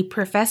 and the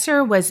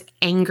professor was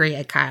angry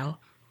at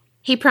Kyle.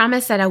 He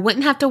promised that I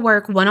wouldn't have to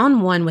work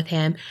one-on-one with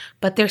him,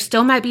 but there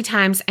still might be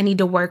times I need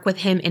to work with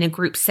him in a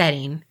group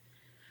setting.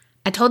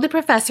 I told the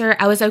professor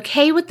I was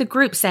okay with the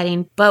group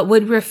setting, but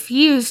would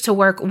refuse to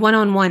work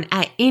one-on-one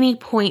at any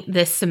point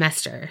this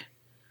semester.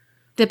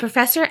 The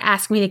professor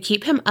asked me to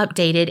keep him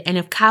updated, and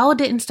if Kyle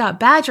didn't stop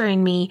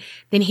badgering me,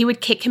 then he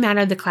would kick him out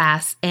of the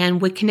class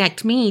and would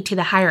connect me to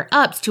the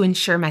higher-ups to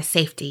ensure my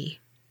safety.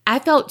 I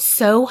felt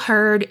so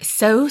heard,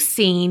 so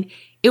seen.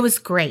 It was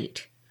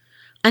great.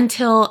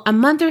 Until a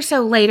month or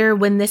so later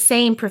when the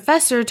same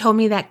professor told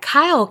me that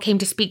Kyle came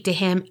to speak to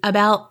him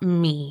about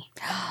me.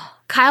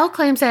 Kyle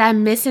claims that I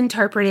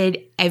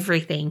misinterpreted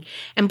everything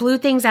and blew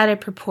things out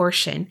of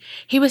proportion.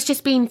 He was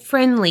just being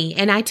friendly,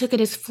 and I took it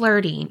as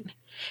flirting.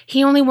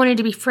 He only wanted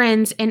to be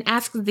friends and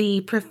asked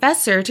the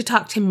professor to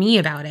talk to me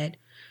about it.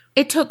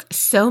 It took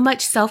so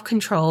much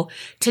self-control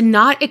to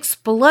not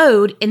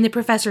explode in the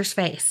professor's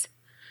face.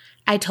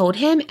 I told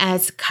him,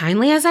 as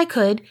kindly as I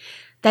could,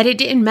 that it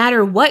didn't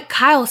matter what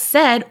Kyle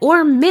said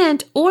or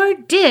meant or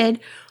did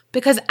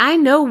because I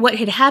know what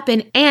had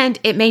happened and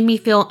it made me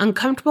feel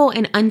uncomfortable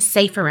and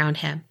unsafe around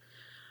him.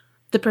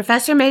 The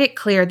professor made it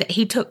clear that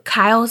he took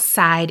Kyle's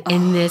side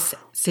in this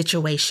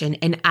situation,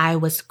 and I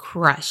was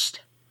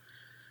crushed.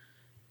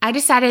 I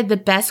decided the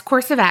best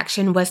course of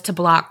action was to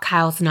block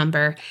Kyle's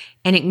number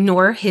and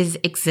ignore his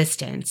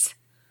existence.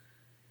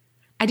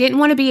 I didn't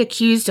want to be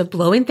accused of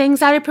blowing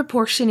things out of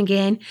proportion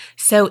again,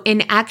 so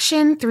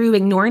inaction through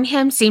ignoring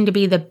him seemed to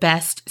be the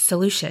best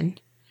solution.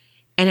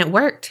 And it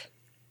worked.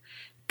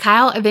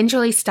 Kyle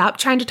eventually stopped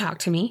trying to talk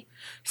to me,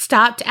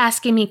 stopped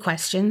asking me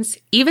questions,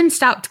 even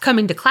stopped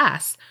coming to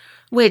class,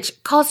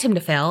 which caused him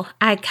to fail.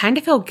 I kind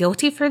of feel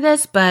guilty for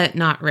this, but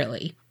not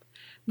really.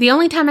 The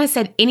only time I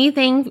said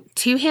anything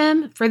to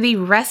him for the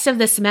rest of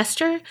the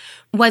semester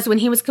was when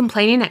he was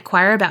complaining at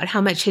choir about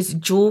how much his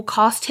Juul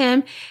cost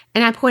him,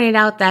 and I pointed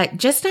out that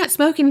just not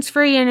smoking's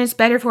free and is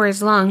better for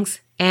his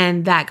lungs,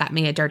 and that got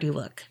me a dirty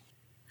look.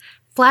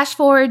 Flash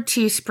forward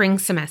to spring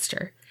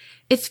semester.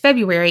 It's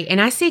February, and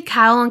I see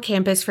Kyle on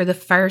campus for the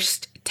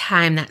first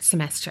time that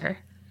semester.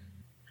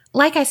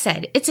 Like I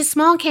said, it's a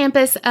small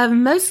campus of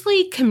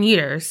mostly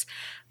commuters.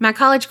 My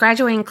college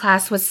graduating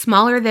class was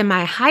smaller than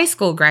my high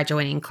school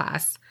graduating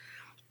class.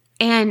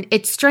 and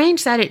it's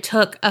strange that it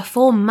took a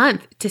full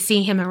month to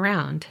see him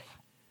around.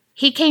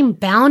 He came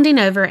bounding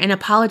over and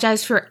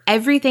apologized for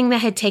everything that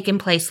had taken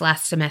place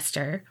last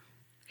semester.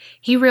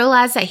 He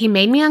realized that he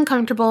made me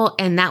uncomfortable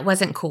and that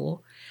wasn't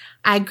cool.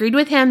 I agreed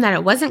with him that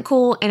it wasn't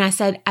cool, and I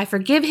said I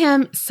forgive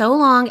him so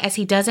long as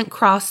he doesn't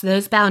cross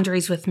those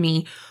boundaries with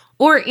me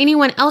or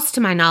anyone else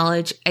to my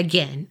knowledge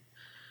again.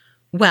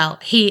 Well,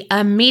 he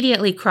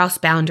immediately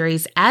crossed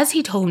boundaries as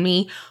he told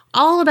me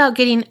all about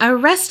getting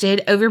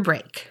arrested over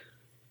break.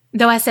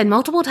 Though I said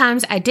multiple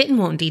times I didn't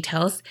want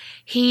details,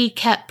 he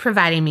kept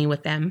providing me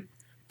with them.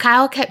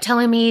 Kyle kept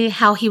telling me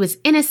how he was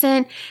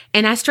innocent,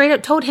 and I straight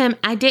up told him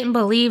I didn't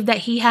believe that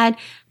he had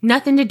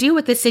nothing to do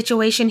with the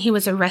situation he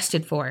was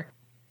arrested for.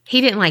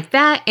 He didn't like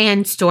that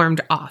and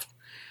stormed off.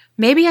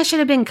 Maybe I should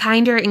have been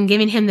kinder and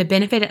given him the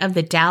benefit of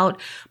the doubt,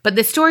 but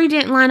the story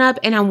didn't line up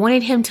and I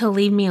wanted him to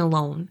leave me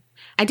alone.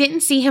 I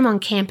didn't see him on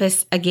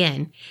campus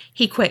again.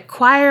 He quit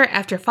choir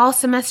after fall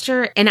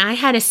semester, and I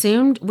had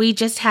assumed we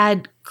just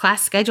had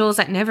class schedules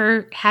that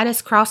never had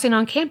us crossing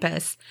on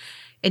campus.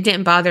 It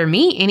didn't bother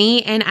me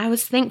any, and I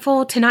was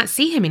thankful to not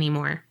see him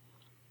anymore.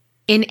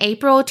 In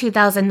April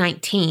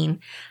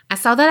 2019, I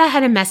saw that I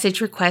had a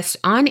message request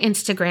on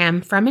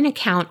Instagram from an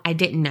account I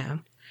didn't know.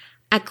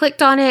 I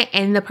clicked on it,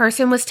 and the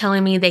person was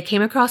telling me they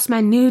came across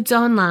my nudes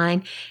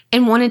online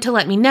and wanted to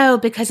let me know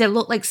because it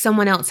looked like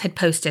someone else had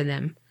posted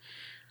them.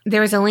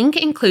 There was a link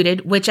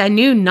included, which I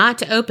knew not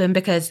to open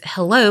because,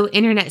 hello,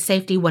 Internet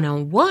Safety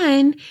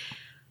 101.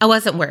 I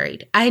wasn't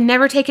worried. I had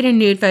never taken a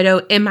nude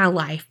photo in my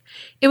life.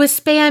 It was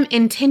spam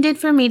intended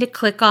for me to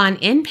click on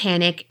in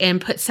panic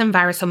and put some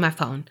virus on my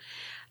phone.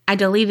 I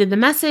deleted the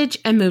message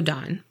and moved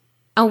on.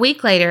 A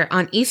week later,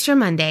 on Easter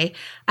Monday,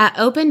 I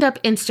opened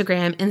up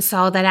Instagram and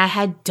saw that I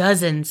had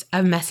dozens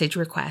of message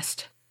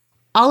requests.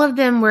 All of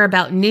them were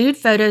about nude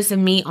photos of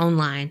me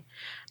online.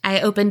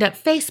 I opened up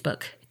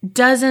Facebook.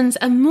 Dozens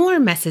of more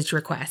message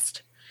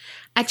requests.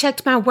 I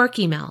checked my work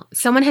email.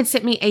 Someone had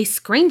sent me a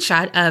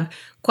screenshot of,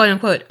 quote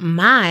unquote,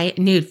 my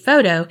nude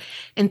photo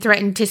and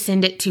threatened to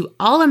send it to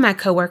all of my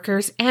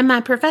coworkers and my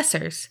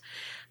professors.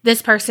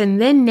 This person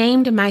then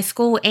named my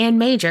school and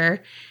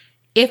major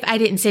if I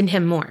didn't send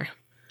him more.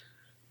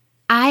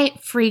 I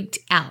freaked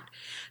out.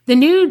 The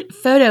nude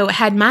photo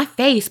had my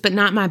face but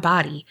not my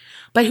body,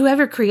 but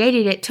whoever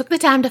created it took the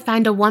time to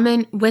find a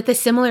woman with a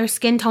similar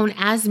skin tone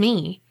as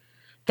me.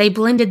 They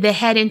blended the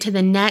head into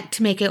the neck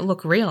to make it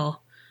look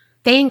real.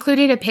 They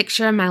included a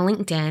picture of my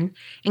LinkedIn,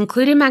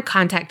 included my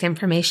contact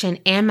information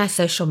and my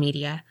social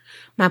media,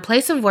 my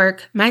place of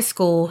work, my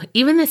school,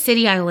 even the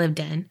city I lived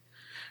in.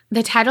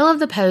 The title of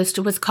the post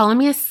was calling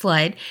me a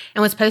slut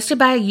and was posted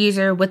by a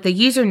user with the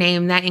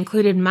username that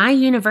included my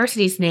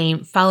university's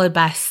name followed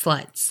by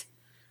sluts.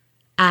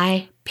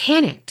 I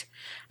panicked.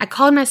 I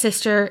called my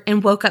sister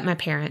and woke up my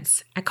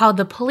parents. I called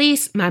the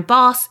police, my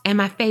boss, and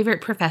my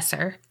favorite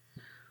professor.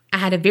 I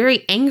had a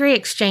very angry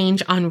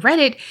exchange on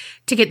Reddit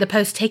to get the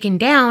post taken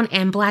down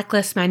and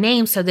blacklist my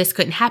name so this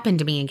couldn't happen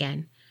to me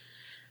again.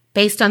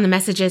 Based on the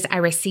messages I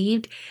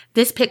received,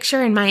 this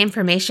picture and my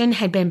information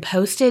had been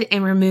posted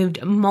and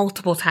removed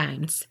multiple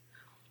times.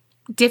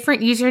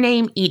 Different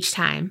username each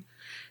time.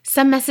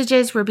 Some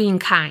messages were being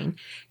kind,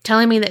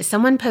 telling me that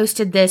someone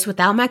posted this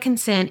without my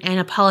consent and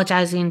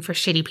apologizing for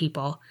shitty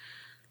people.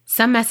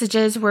 Some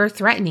messages were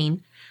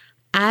threatening.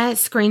 I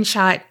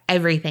screenshot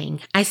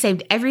everything. I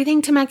saved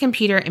everything to my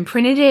computer and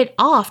printed it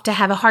off to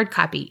have a hard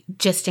copy,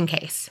 just in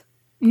case.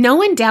 No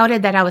one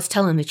doubted that I was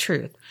telling the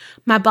truth.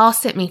 My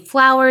boss sent me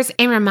flowers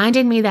and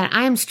reminded me that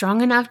I am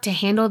strong enough to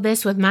handle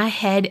this with my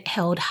head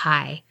held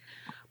high.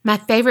 My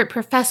favorite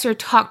professor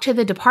talked to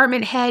the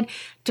department head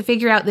to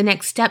figure out the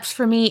next steps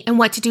for me and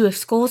what to do if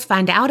schools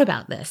find out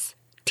about this.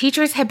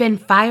 Teachers had been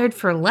fired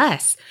for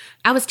less.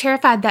 I was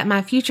terrified that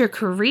my future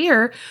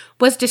career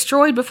was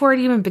destroyed before it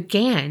even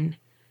began.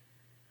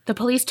 The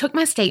police took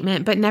my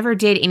statement but never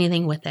did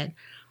anything with it.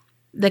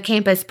 The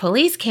campus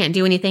police can't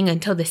do anything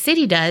until the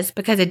city does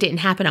because it didn't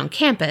happen on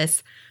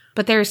campus,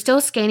 but they're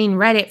still scanning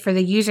Reddit for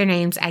the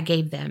usernames I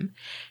gave them.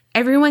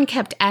 Everyone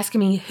kept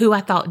asking me who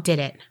I thought did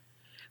it.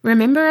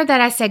 Remember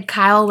that I said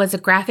Kyle was a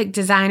graphic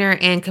designer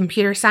and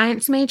computer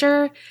science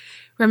major?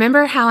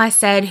 Remember how I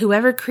said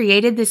whoever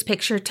created this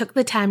picture took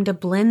the time to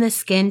blend the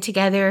skin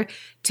together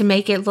to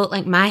make it look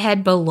like my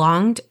head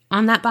belonged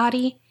on that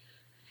body?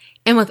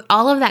 And with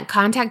all of that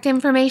contact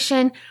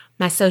information,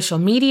 my social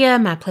media,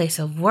 my place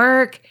of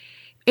work,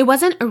 it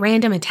wasn't a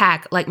random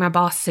attack like my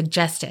boss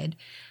suggested.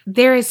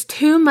 There is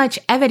too much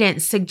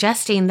evidence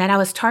suggesting that I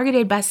was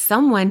targeted by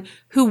someone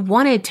who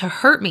wanted to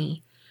hurt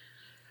me.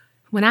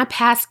 When I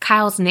passed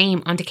Kyle's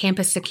name onto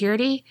campus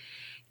security,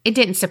 it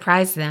didn't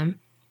surprise them.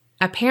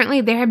 Apparently,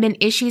 there had been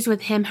issues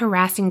with him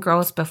harassing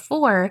girls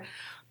before,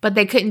 but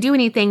they couldn't do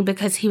anything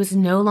because he was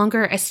no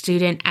longer a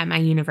student at my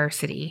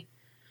university.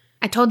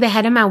 I told the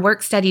head of my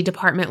work study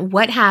department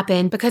what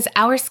happened because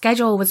our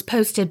schedule was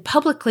posted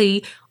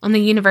publicly on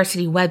the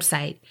university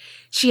website.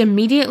 She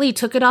immediately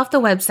took it off the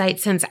website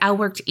since I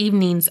worked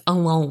evenings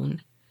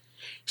alone.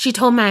 She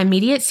told my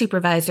immediate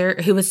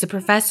supervisor, who was the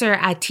professor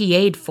I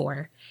TA'd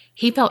for.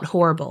 He felt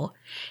horrible.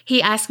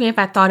 He asked me if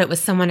I thought it was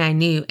someone I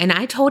knew, and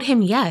I told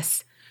him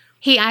yes.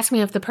 He asked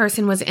me if the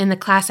person was in the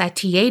class I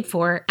TA'd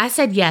for. I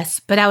said yes,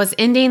 but I was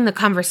ending the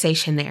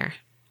conversation there.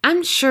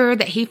 I'm sure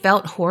that he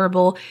felt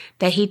horrible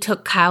that he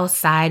took Kyle's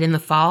side in the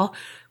fall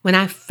when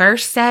I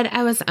first said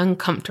I was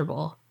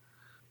uncomfortable.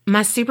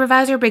 My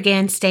supervisor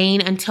began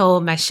staying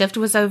until my shift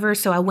was over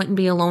so I wouldn't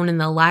be alone in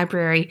the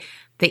library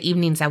the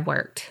evenings I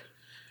worked.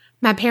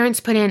 My parents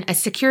put in a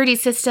security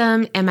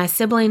system, and my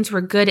siblings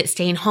were good at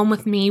staying home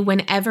with me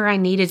whenever I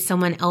needed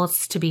someone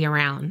else to be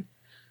around.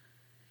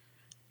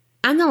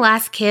 I'm the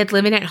last kid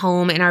living at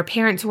home, and our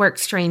parents work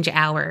strange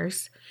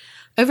hours.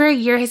 Over a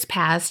year has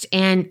passed,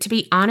 and to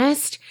be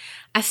honest,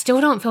 I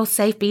still don't feel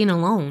safe being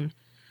alone.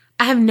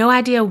 I have no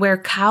idea where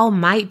Kyle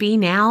might be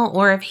now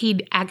or if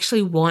he'd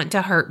actually want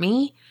to hurt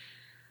me.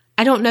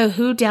 I don't know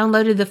who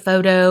downloaded the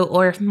photo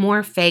or if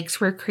more fakes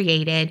were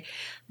created.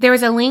 There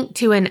was a link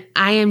to an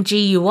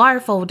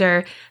IMGUR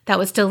folder that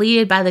was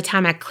deleted by the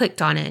time I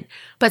clicked on it,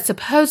 but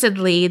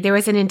supposedly there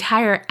was an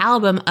entire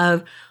album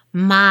of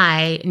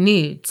my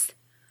nudes.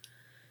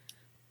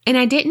 And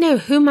I didn't know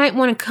who might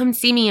want to come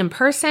see me in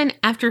person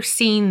after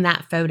seeing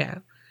that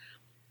photo.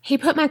 He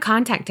put my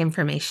contact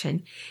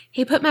information.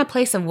 He put my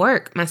place of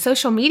work, my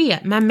social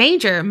media, my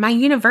major, my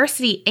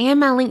university, and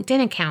my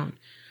LinkedIn account.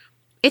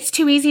 It's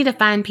too easy to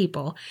find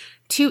people,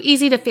 too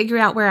easy to figure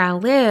out where I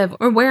live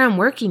or where I'm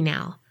working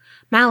now.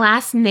 My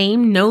last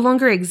name no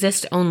longer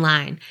exists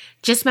online,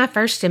 just my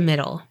first and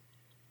middle.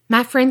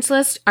 My friends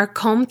list are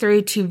combed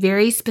through to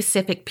very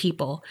specific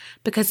people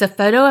because the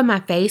photo of my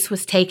face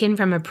was taken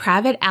from a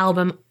private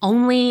album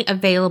only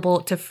available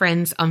to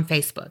friends on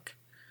Facebook.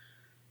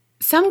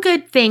 Some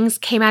good things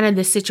came out of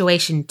this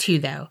situation too,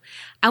 though.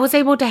 I was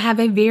able to have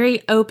a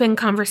very open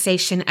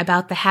conversation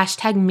about the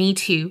hashtag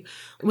 #MeToo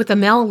with a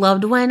male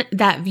loved one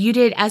that viewed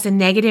it as a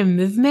negative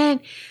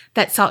movement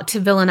that sought to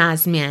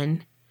villainize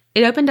men.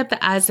 It opened up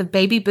the eyes of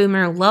baby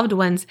boomer loved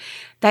ones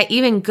that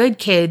even good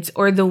kids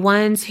or the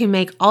ones who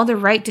make all the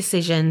right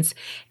decisions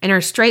and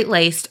are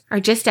straight-laced are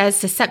just as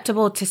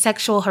susceptible to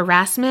sexual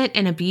harassment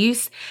and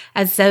abuse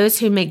as those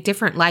who make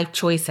different life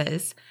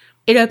choices.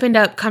 It opened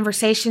up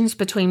conversations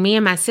between me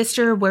and my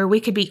sister where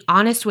we could be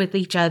honest with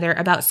each other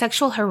about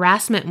sexual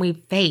harassment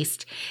we've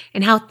faced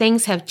and how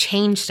things have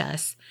changed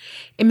us.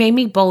 It made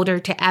me bolder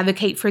to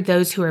advocate for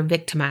those who are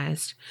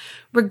victimized.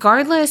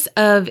 Regardless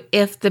of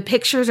if the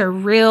pictures are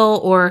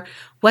real or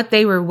what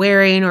they were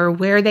wearing or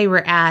where they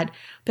were at,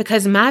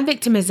 because my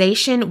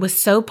victimization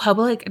was so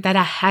public that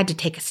I had to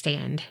take a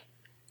stand.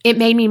 It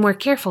made me more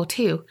careful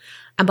too.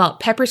 I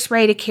bought pepper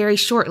spray to carry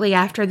shortly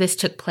after this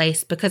took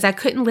place because I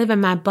couldn't live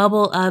in my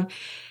bubble of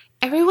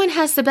everyone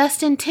has the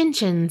best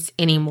intentions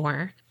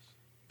anymore.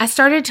 I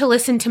started to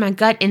listen to my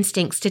gut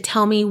instincts to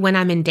tell me when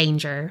I'm in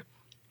danger.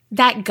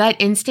 That gut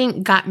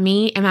instinct got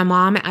me and my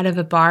mom out of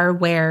a bar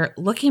where,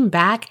 looking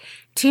back,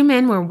 2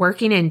 men were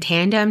working in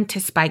tandem to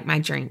spike my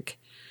drink.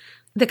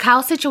 The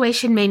Kyle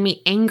situation made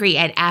me angry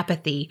at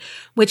apathy,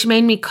 which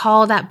made me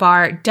call that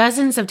bar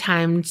dozens of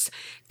times,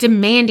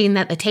 demanding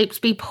that the tapes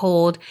be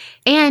pulled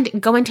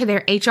and go into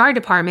their HR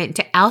department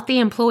to out the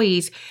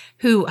employees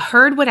who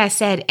heard what I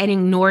said and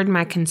ignored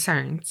my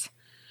concerns.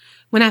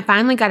 When I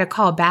finally got a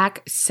call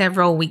back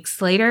several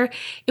weeks later,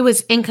 it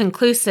was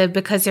inconclusive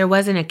because there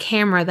wasn't a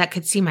camera that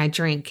could see my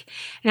drink,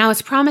 and I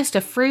was promised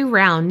a free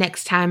round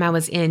next time I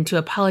was in to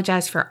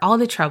apologize for all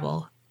the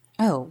trouble.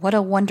 Oh, what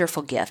a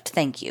wonderful gift.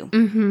 Thank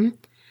you.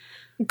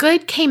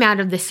 Good came out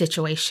of this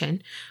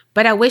situation,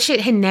 but I wish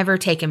it had never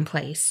taken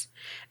place.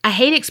 I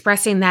hate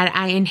expressing that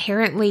I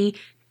inherently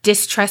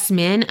distrust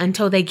men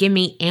until they give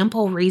me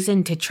ample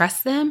reason to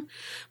trust them,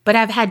 but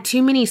I've had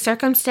too many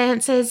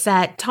circumstances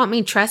that taught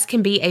me trust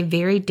can be a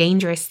very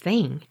dangerous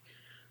thing.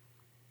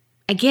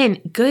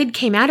 Again, good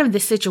came out of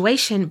this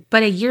situation,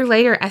 but a year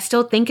later, I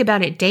still think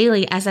about it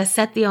daily as I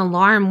set the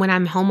alarm when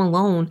I'm home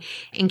alone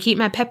and keep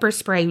my pepper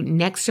spray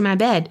next to my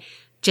bed,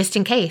 just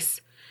in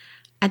case.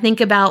 I think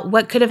about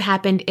what could have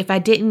happened if I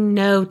didn't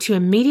know to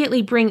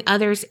immediately bring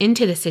others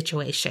into the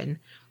situation.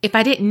 If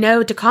I didn't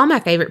know to call my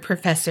favorite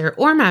professor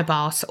or my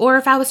boss, or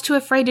if I was too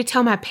afraid to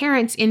tell my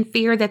parents in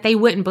fear that they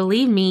wouldn't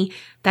believe me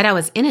that I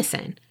was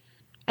innocent.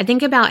 I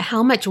think about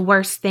how much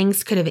worse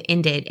things could have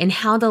ended and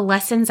how the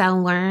lessons I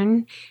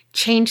learned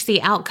changed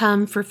the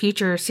outcome for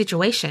future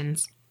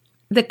situations.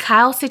 The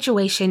Kyle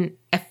situation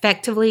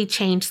effectively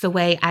changed the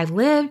way I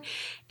live,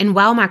 and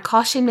while my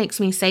caution makes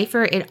me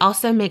safer, it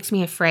also makes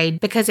me afraid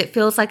because it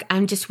feels like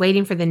I'm just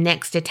waiting for the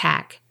next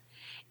attack.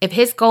 If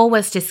his goal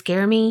was to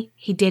scare me,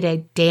 he did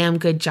a damn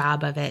good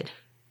job of it.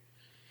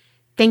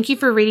 Thank you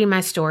for reading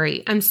my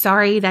story. I'm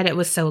sorry that it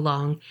was so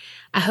long.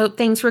 I hope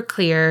things were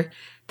clear.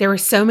 There were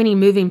so many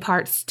moving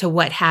parts to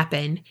what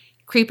happened.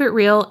 Keep it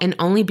real and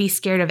only be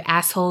scared of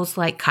assholes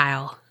like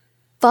Kyle.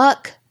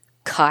 Fuck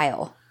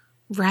Kyle.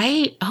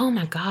 Right? Oh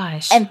my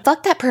gosh. And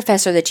fuck that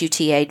professor that you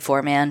TA'd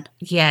for, man.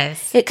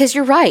 Yes. Because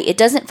you're right. It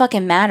doesn't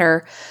fucking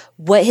matter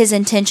what his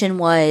intention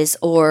was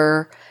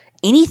or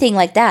anything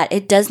like that.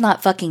 It does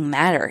not fucking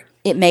matter.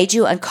 It made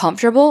you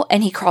uncomfortable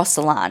and he crossed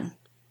the line.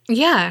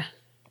 Yeah.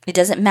 It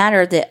doesn't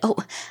matter that,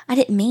 oh, I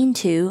didn't mean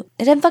to.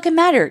 It doesn't fucking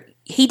matter.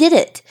 He did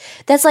it.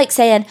 That's like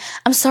saying,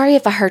 I'm sorry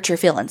if I hurt your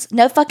feelings.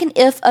 No fucking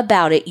if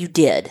about it. You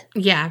did.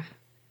 Yeah.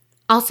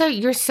 Also,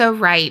 you're so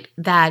right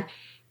that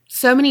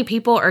so many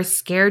people are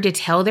scared to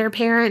tell their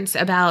parents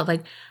about,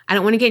 like, I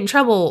don't want to get in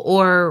trouble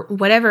or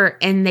whatever,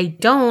 and they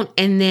don't,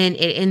 and then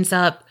it ends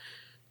up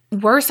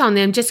worse on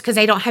them just because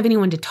they don't have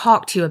anyone to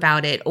talk to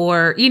about it,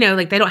 or, you know,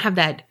 like they don't have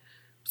that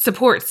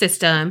support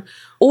system.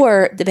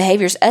 Or the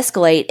behaviors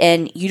escalate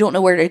and you don't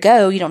know where to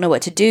go. You don't know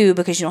what to do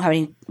because you don't have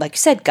any, like you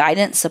said,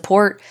 guidance,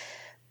 support,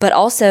 but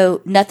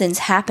also nothing's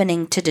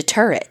happening to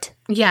deter it.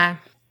 Yeah.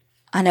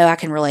 I know I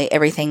can relate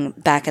everything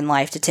back in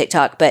life to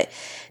TikTok, but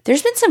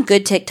there's been some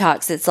good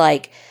TikToks that's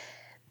like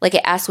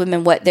it asks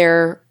women what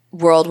their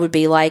world would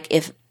be like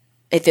if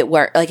it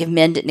were, like if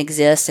men didn't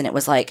exist, and it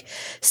was like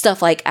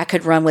stuff like I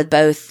could run with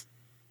both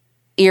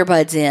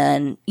earbuds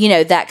in, you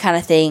know, that kind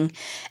of thing.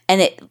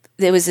 And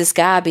there was this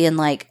guy being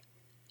like,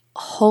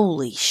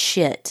 holy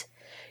shit,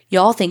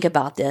 y'all think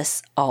about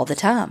this all the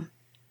time.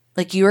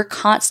 Like you are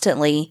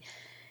constantly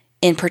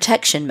in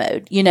protection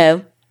mode, you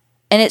know,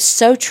 and it's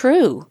so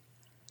true.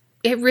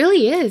 It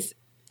really is.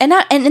 And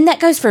that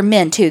goes for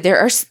men too. There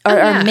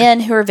are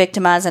men who are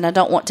victimized, and I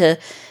don't want to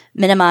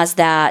minimize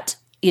that.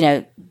 You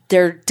know,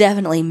 there are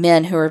definitely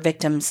men who are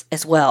victims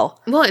as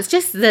well. Well, it's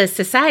just the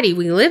society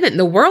we live in,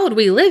 the world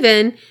we live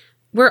in.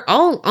 We're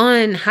all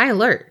on high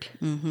alert.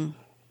 Mm-hmm.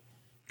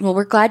 Well,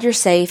 we're glad you're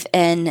safe,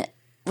 and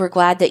we're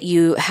glad that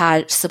you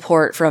had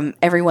support from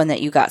everyone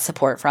that you got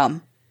support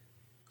from.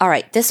 All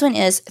right, this one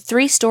is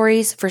 3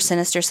 stories for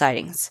Sinister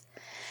Sightings.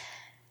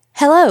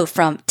 Hello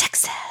from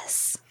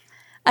Texas.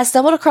 I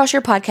stumbled across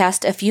your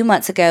podcast a few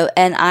months ago,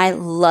 and I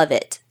love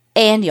it.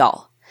 And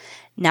y'all.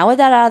 Now with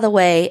that out of the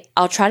way,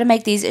 I'll try to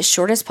make these as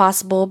short as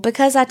possible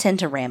because I tend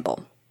to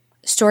ramble.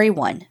 Story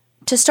 1.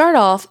 To start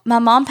off, my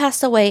mom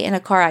passed away in a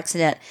car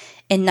accident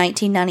in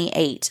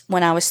 1998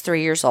 when I was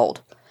 3 years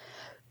old.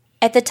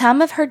 At the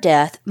time of her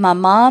death, my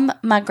mom,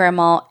 my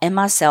grandma, and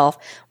myself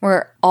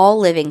were all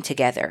living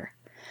together.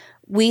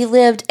 We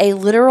lived a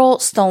literal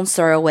stone's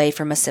throw away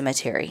from a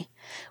cemetery.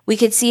 We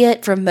could see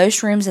it from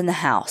most rooms in the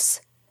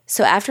house.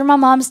 So after my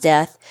mom's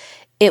death,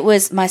 it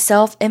was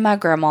myself and my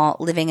grandma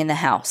living in the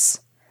house.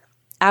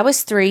 I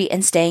was 3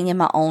 and staying in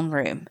my own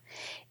room.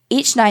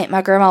 Each night,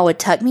 my grandma would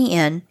tuck me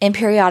in and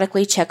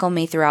periodically check on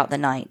me throughout the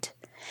night.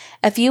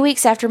 A few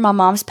weeks after my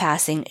mom's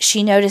passing,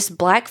 she noticed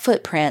black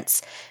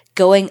footprints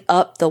going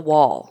up the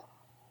wall.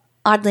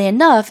 Oddly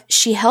enough,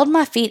 she held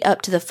my feet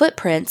up to the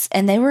footprints,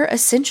 and they were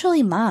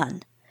essentially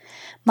mine.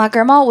 My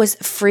grandma was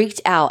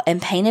freaked out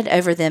and painted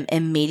over them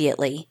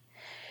immediately.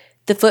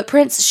 The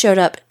footprints showed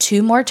up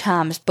 2 more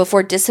times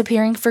before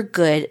disappearing for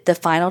good the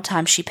final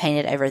time she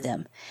painted over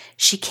them.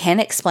 She can't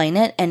explain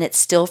it, and it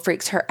still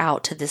freaks her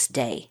out to this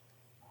day.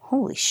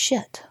 Holy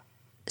shit.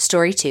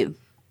 Story 2.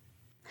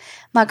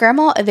 My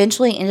grandma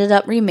eventually ended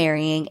up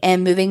remarrying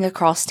and moving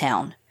across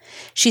town.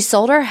 She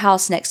sold her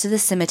house next to the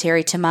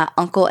cemetery to my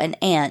uncle and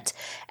aunt,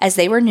 as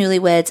they were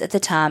newlyweds at the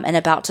time and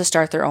about to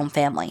start their own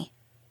family.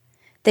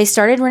 They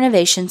started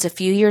renovations a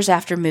few years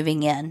after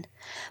moving in.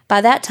 By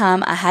that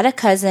time, I had a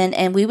cousin,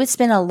 and we would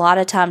spend a lot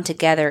of time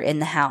together in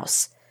the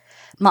house.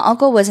 My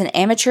uncle was an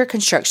amateur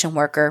construction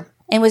worker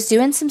and was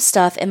doing some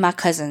stuff in my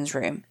cousin's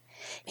room.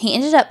 He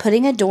ended up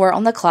putting a door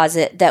on the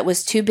closet that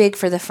was too big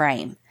for the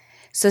frame.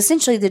 So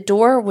essentially, the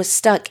door was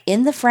stuck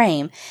in the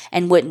frame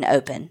and wouldn't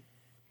open.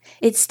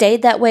 It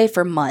stayed that way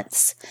for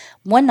months.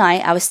 One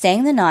night, I was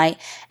staying the night,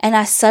 and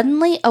I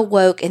suddenly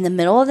awoke in the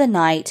middle of the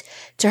night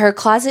to her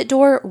closet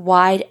door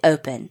wide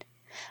open.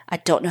 I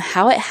don't know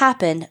how it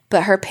happened,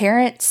 but her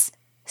parents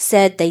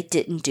said they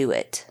didn't do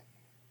it.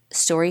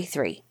 Story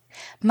 3.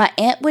 My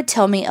aunt would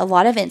tell me a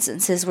lot of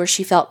instances where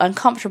she felt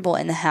uncomfortable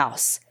in the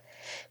house.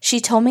 She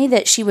told me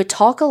that she would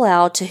talk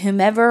aloud to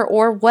whomever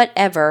or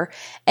whatever,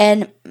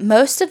 and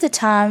most of the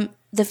time,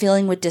 the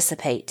feeling would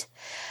dissipate.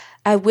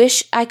 I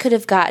wish I could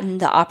have gotten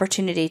the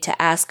opportunity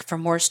to ask for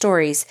more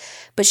stories,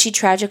 but she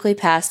tragically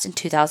passed in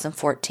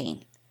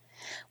 2014.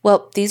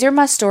 Well, these are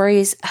my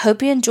stories. I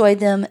hope you enjoyed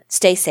them.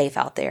 Stay safe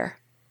out there.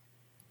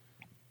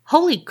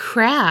 Holy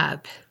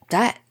crap.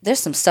 There's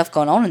some stuff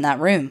going on in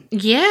that room.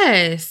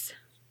 Yes.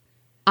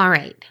 All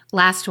right,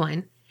 last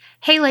one.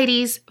 Hey,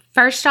 ladies.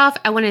 First off,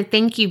 I want to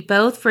thank you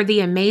both for the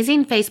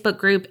amazing Facebook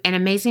group and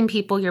amazing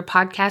people your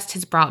podcast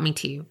has brought me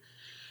to.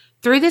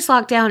 Through this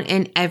lockdown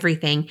and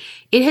everything,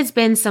 it has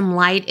been some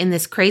light in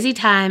this crazy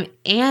time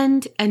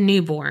and a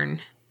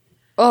newborn.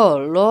 Oh,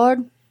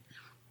 Lord.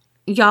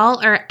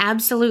 Y'all are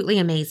absolutely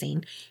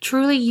amazing.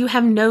 Truly, you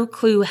have no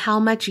clue how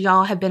much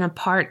y'all have been a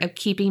part of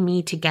keeping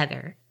me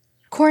together.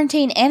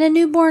 Quarantine and a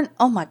newborn?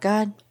 Oh, my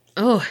God.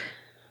 Oh.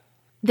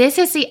 This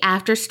is the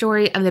after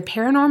story of the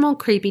paranormal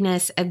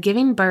creepiness of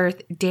giving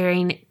birth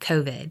during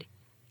COVID.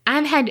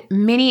 I've had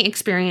many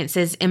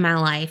experiences in my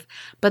life,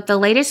 but the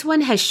latest one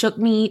has shook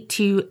me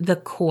to the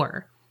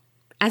core.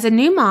 As a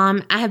new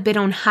mom, I have been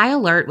on high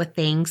alert with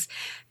things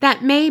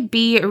that may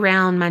be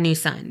around my new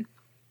son.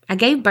 I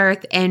gave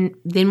birth and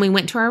then we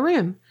went to our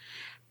room.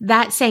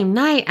 That same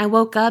night, I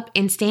woke up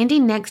and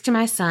standing next to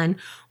my son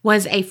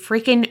was a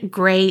freaking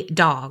gray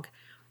dog.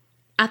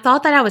 I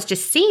thought that I was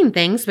just seeing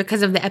things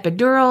because of the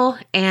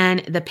epidural and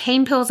the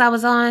pain pills I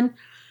was on.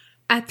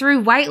 I threw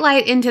white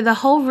light into the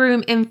whole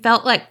room and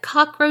felt like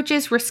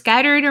cockroaches were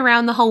scattered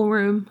around the whole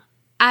room.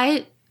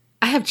 I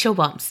have chill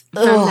bumps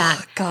from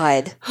that.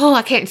 God. Oh,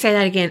 I can't say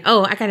that again.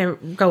 Oh, I gotta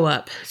go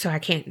up, so I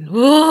can't.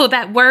 Oh,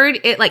 that word,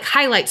 it like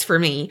highlights for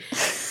me.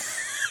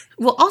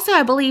 Well, also,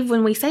 I believe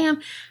when we say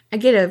them, I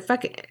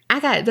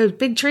got those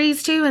big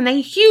trees too, and they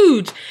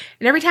huge.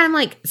 And every time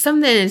like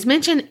something is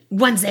mentioned,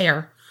 one's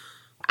there.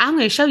 I'm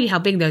going to show you how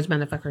big those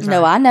motherfuckers are.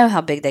 No, I know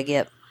how big they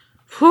get.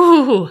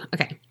 Whew.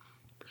 Okay.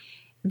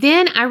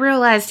 Then I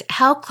realized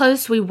how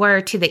close we were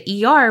to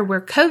the ER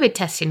where COVID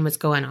testing was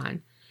going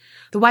on.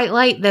 The white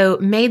light, though,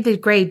 made the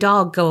gray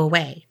dog go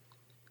away.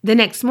 The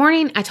next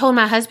morning, I told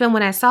my husband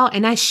what I saw,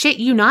 and I shit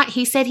you not,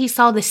 he said he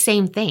saw the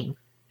same thing.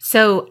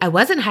 So I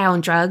wasn't high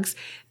on drugs.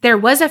 There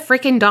was a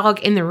freaking dog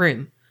in the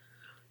room.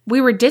 We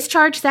were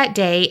discharged that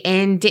day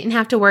and didn't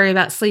have to worry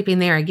about sleeping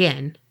there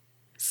again.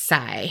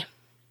 Sigh.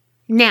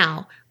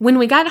 Now, when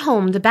we got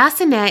home, the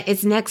bassinet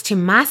is next to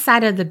my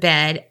side of the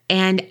bed,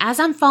 and as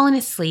I'm falling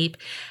asleep,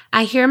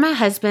 I hear my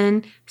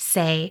husband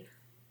say,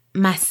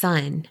 "My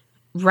son,"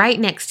 right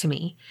next to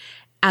me.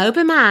 I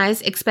open my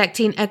eyes,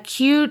 expecting a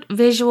cute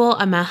visual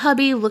of my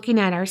hubby looking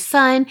at our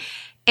son,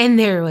 and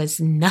there was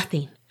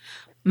nothing.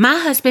 My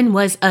husband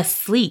was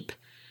asleep.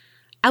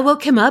 I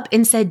woke him up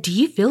and said, "Do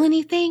you feel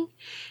anything?"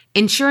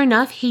 And sure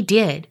enough, he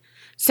did.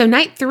 So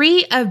night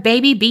 3 of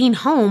baby being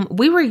home,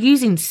 we were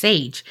using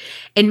sage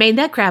and made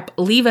that crap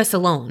leave us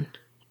alone.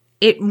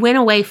 It went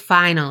away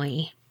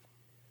finally.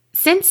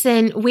 Since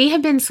then, we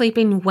have been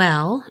sleeping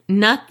well,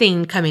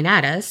 nothing coming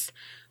at us.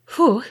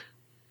 Whew.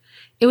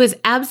 It was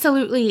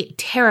absolutely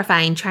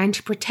terrifying trying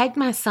to protect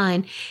my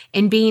son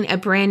and being a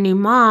brand new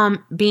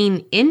mom,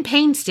 being in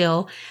pain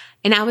still,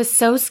 and I was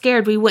so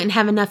scared we wouldn't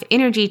have enough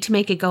energy to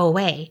make it go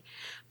away.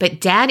 But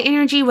dad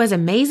energy was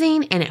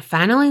amazing and it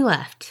finally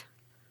left.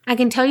 I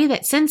can tell you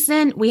that since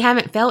then, we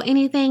haven't felt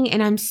anything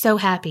and I'm so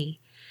happy.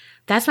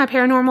 That's my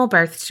paranormal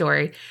birth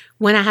story.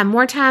 When I have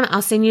more time,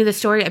 I'll send you the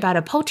story about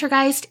a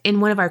poltergeist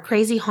in one of our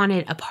crazy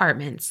haunted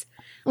apartments.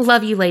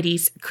 Love you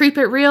ladies. Creep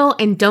it real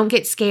and don't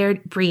get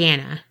scared,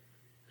 Brianna.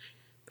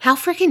 How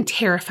freaking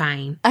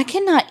terrifying. I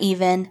cannot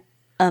even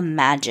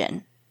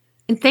imagine.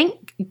 And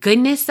thank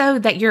goodness, though,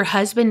 that your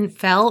husband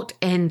felt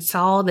and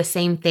saw the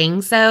same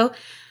things, though.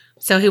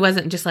 So he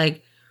wasn't just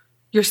like,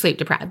 "You're sleep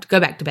deprived. Go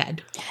back to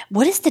bed."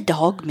 What does the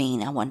dog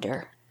mean, I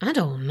wonder? I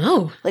don't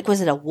know. Like, was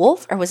it a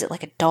wolf or was it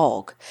like a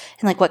dog?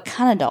 And like, what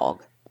kind of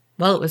dog?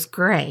 Well, it was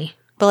gray.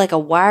 But like a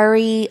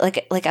wiry,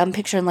 like I'm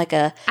picturing like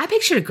a... I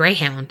pictured a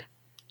greyhound.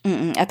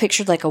 I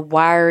pictured like a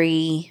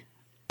wiry,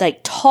 like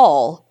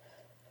tall,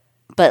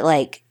 but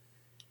like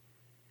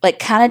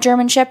kind of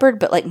German Shepherd,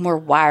 but like more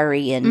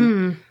wiry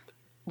and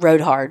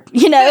road hard,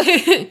 you know?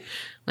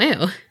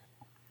 Well,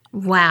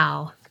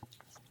 wow.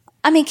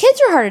 I mean,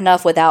 kids are hard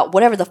enough without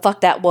whatever the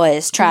fuck that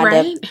was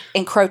trying to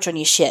encroach on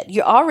your shit.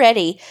 You're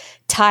already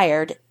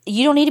tired.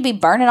 You don't need to be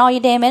burning all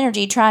your damn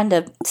energy trying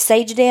to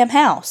sage a damn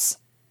house.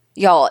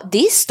 Y'all,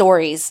 these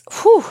stories,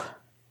 whew.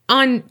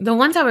 On the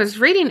ones I was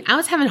reading, I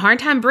was having a hard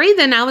time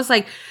breathing. I was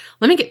like,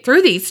 let me get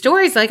through these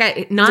stories.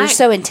 They're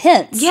so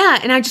intense. Yeah,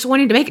 and I just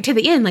wanted to make it to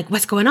the end. Like,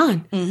 what's going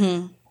on?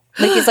 Mm-hmm.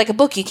 Like, it's like a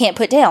book you can't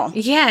put down.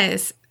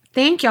 Yes.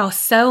 Thank y'all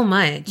so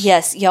much.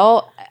 Yes,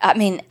 y'all. I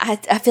mean, I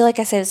feel like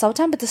I say this all the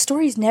time, but the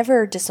stories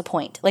never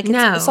disappoint. Like,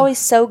 it's always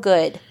so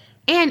good.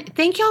 And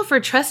thank y'all for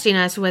trusting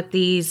us with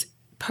these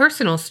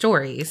personal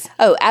stories.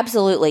 Oh,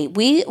 absolutely.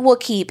 We will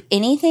keep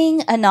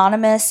anything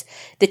anonymous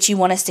that you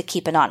want us to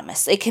keep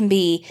anonymous. It can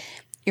be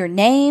your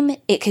name.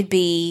 It could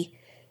be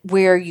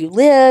where you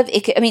live.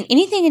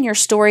 Anything in your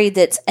story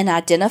that's an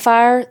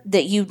identifier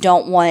that you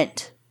don't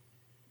want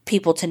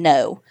people to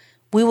know,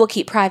 we will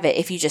keep private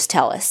if you just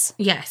tell us.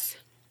 Yes.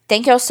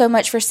 Thank y'all so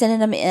much for sending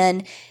them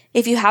in.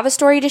 If you have a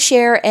story to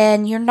share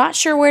and you're not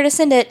sure where to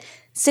send it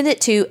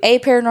to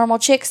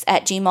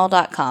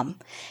aparanormalchicks@gmail.com.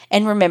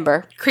 And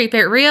remember, creep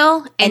it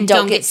real and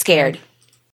don't get scared.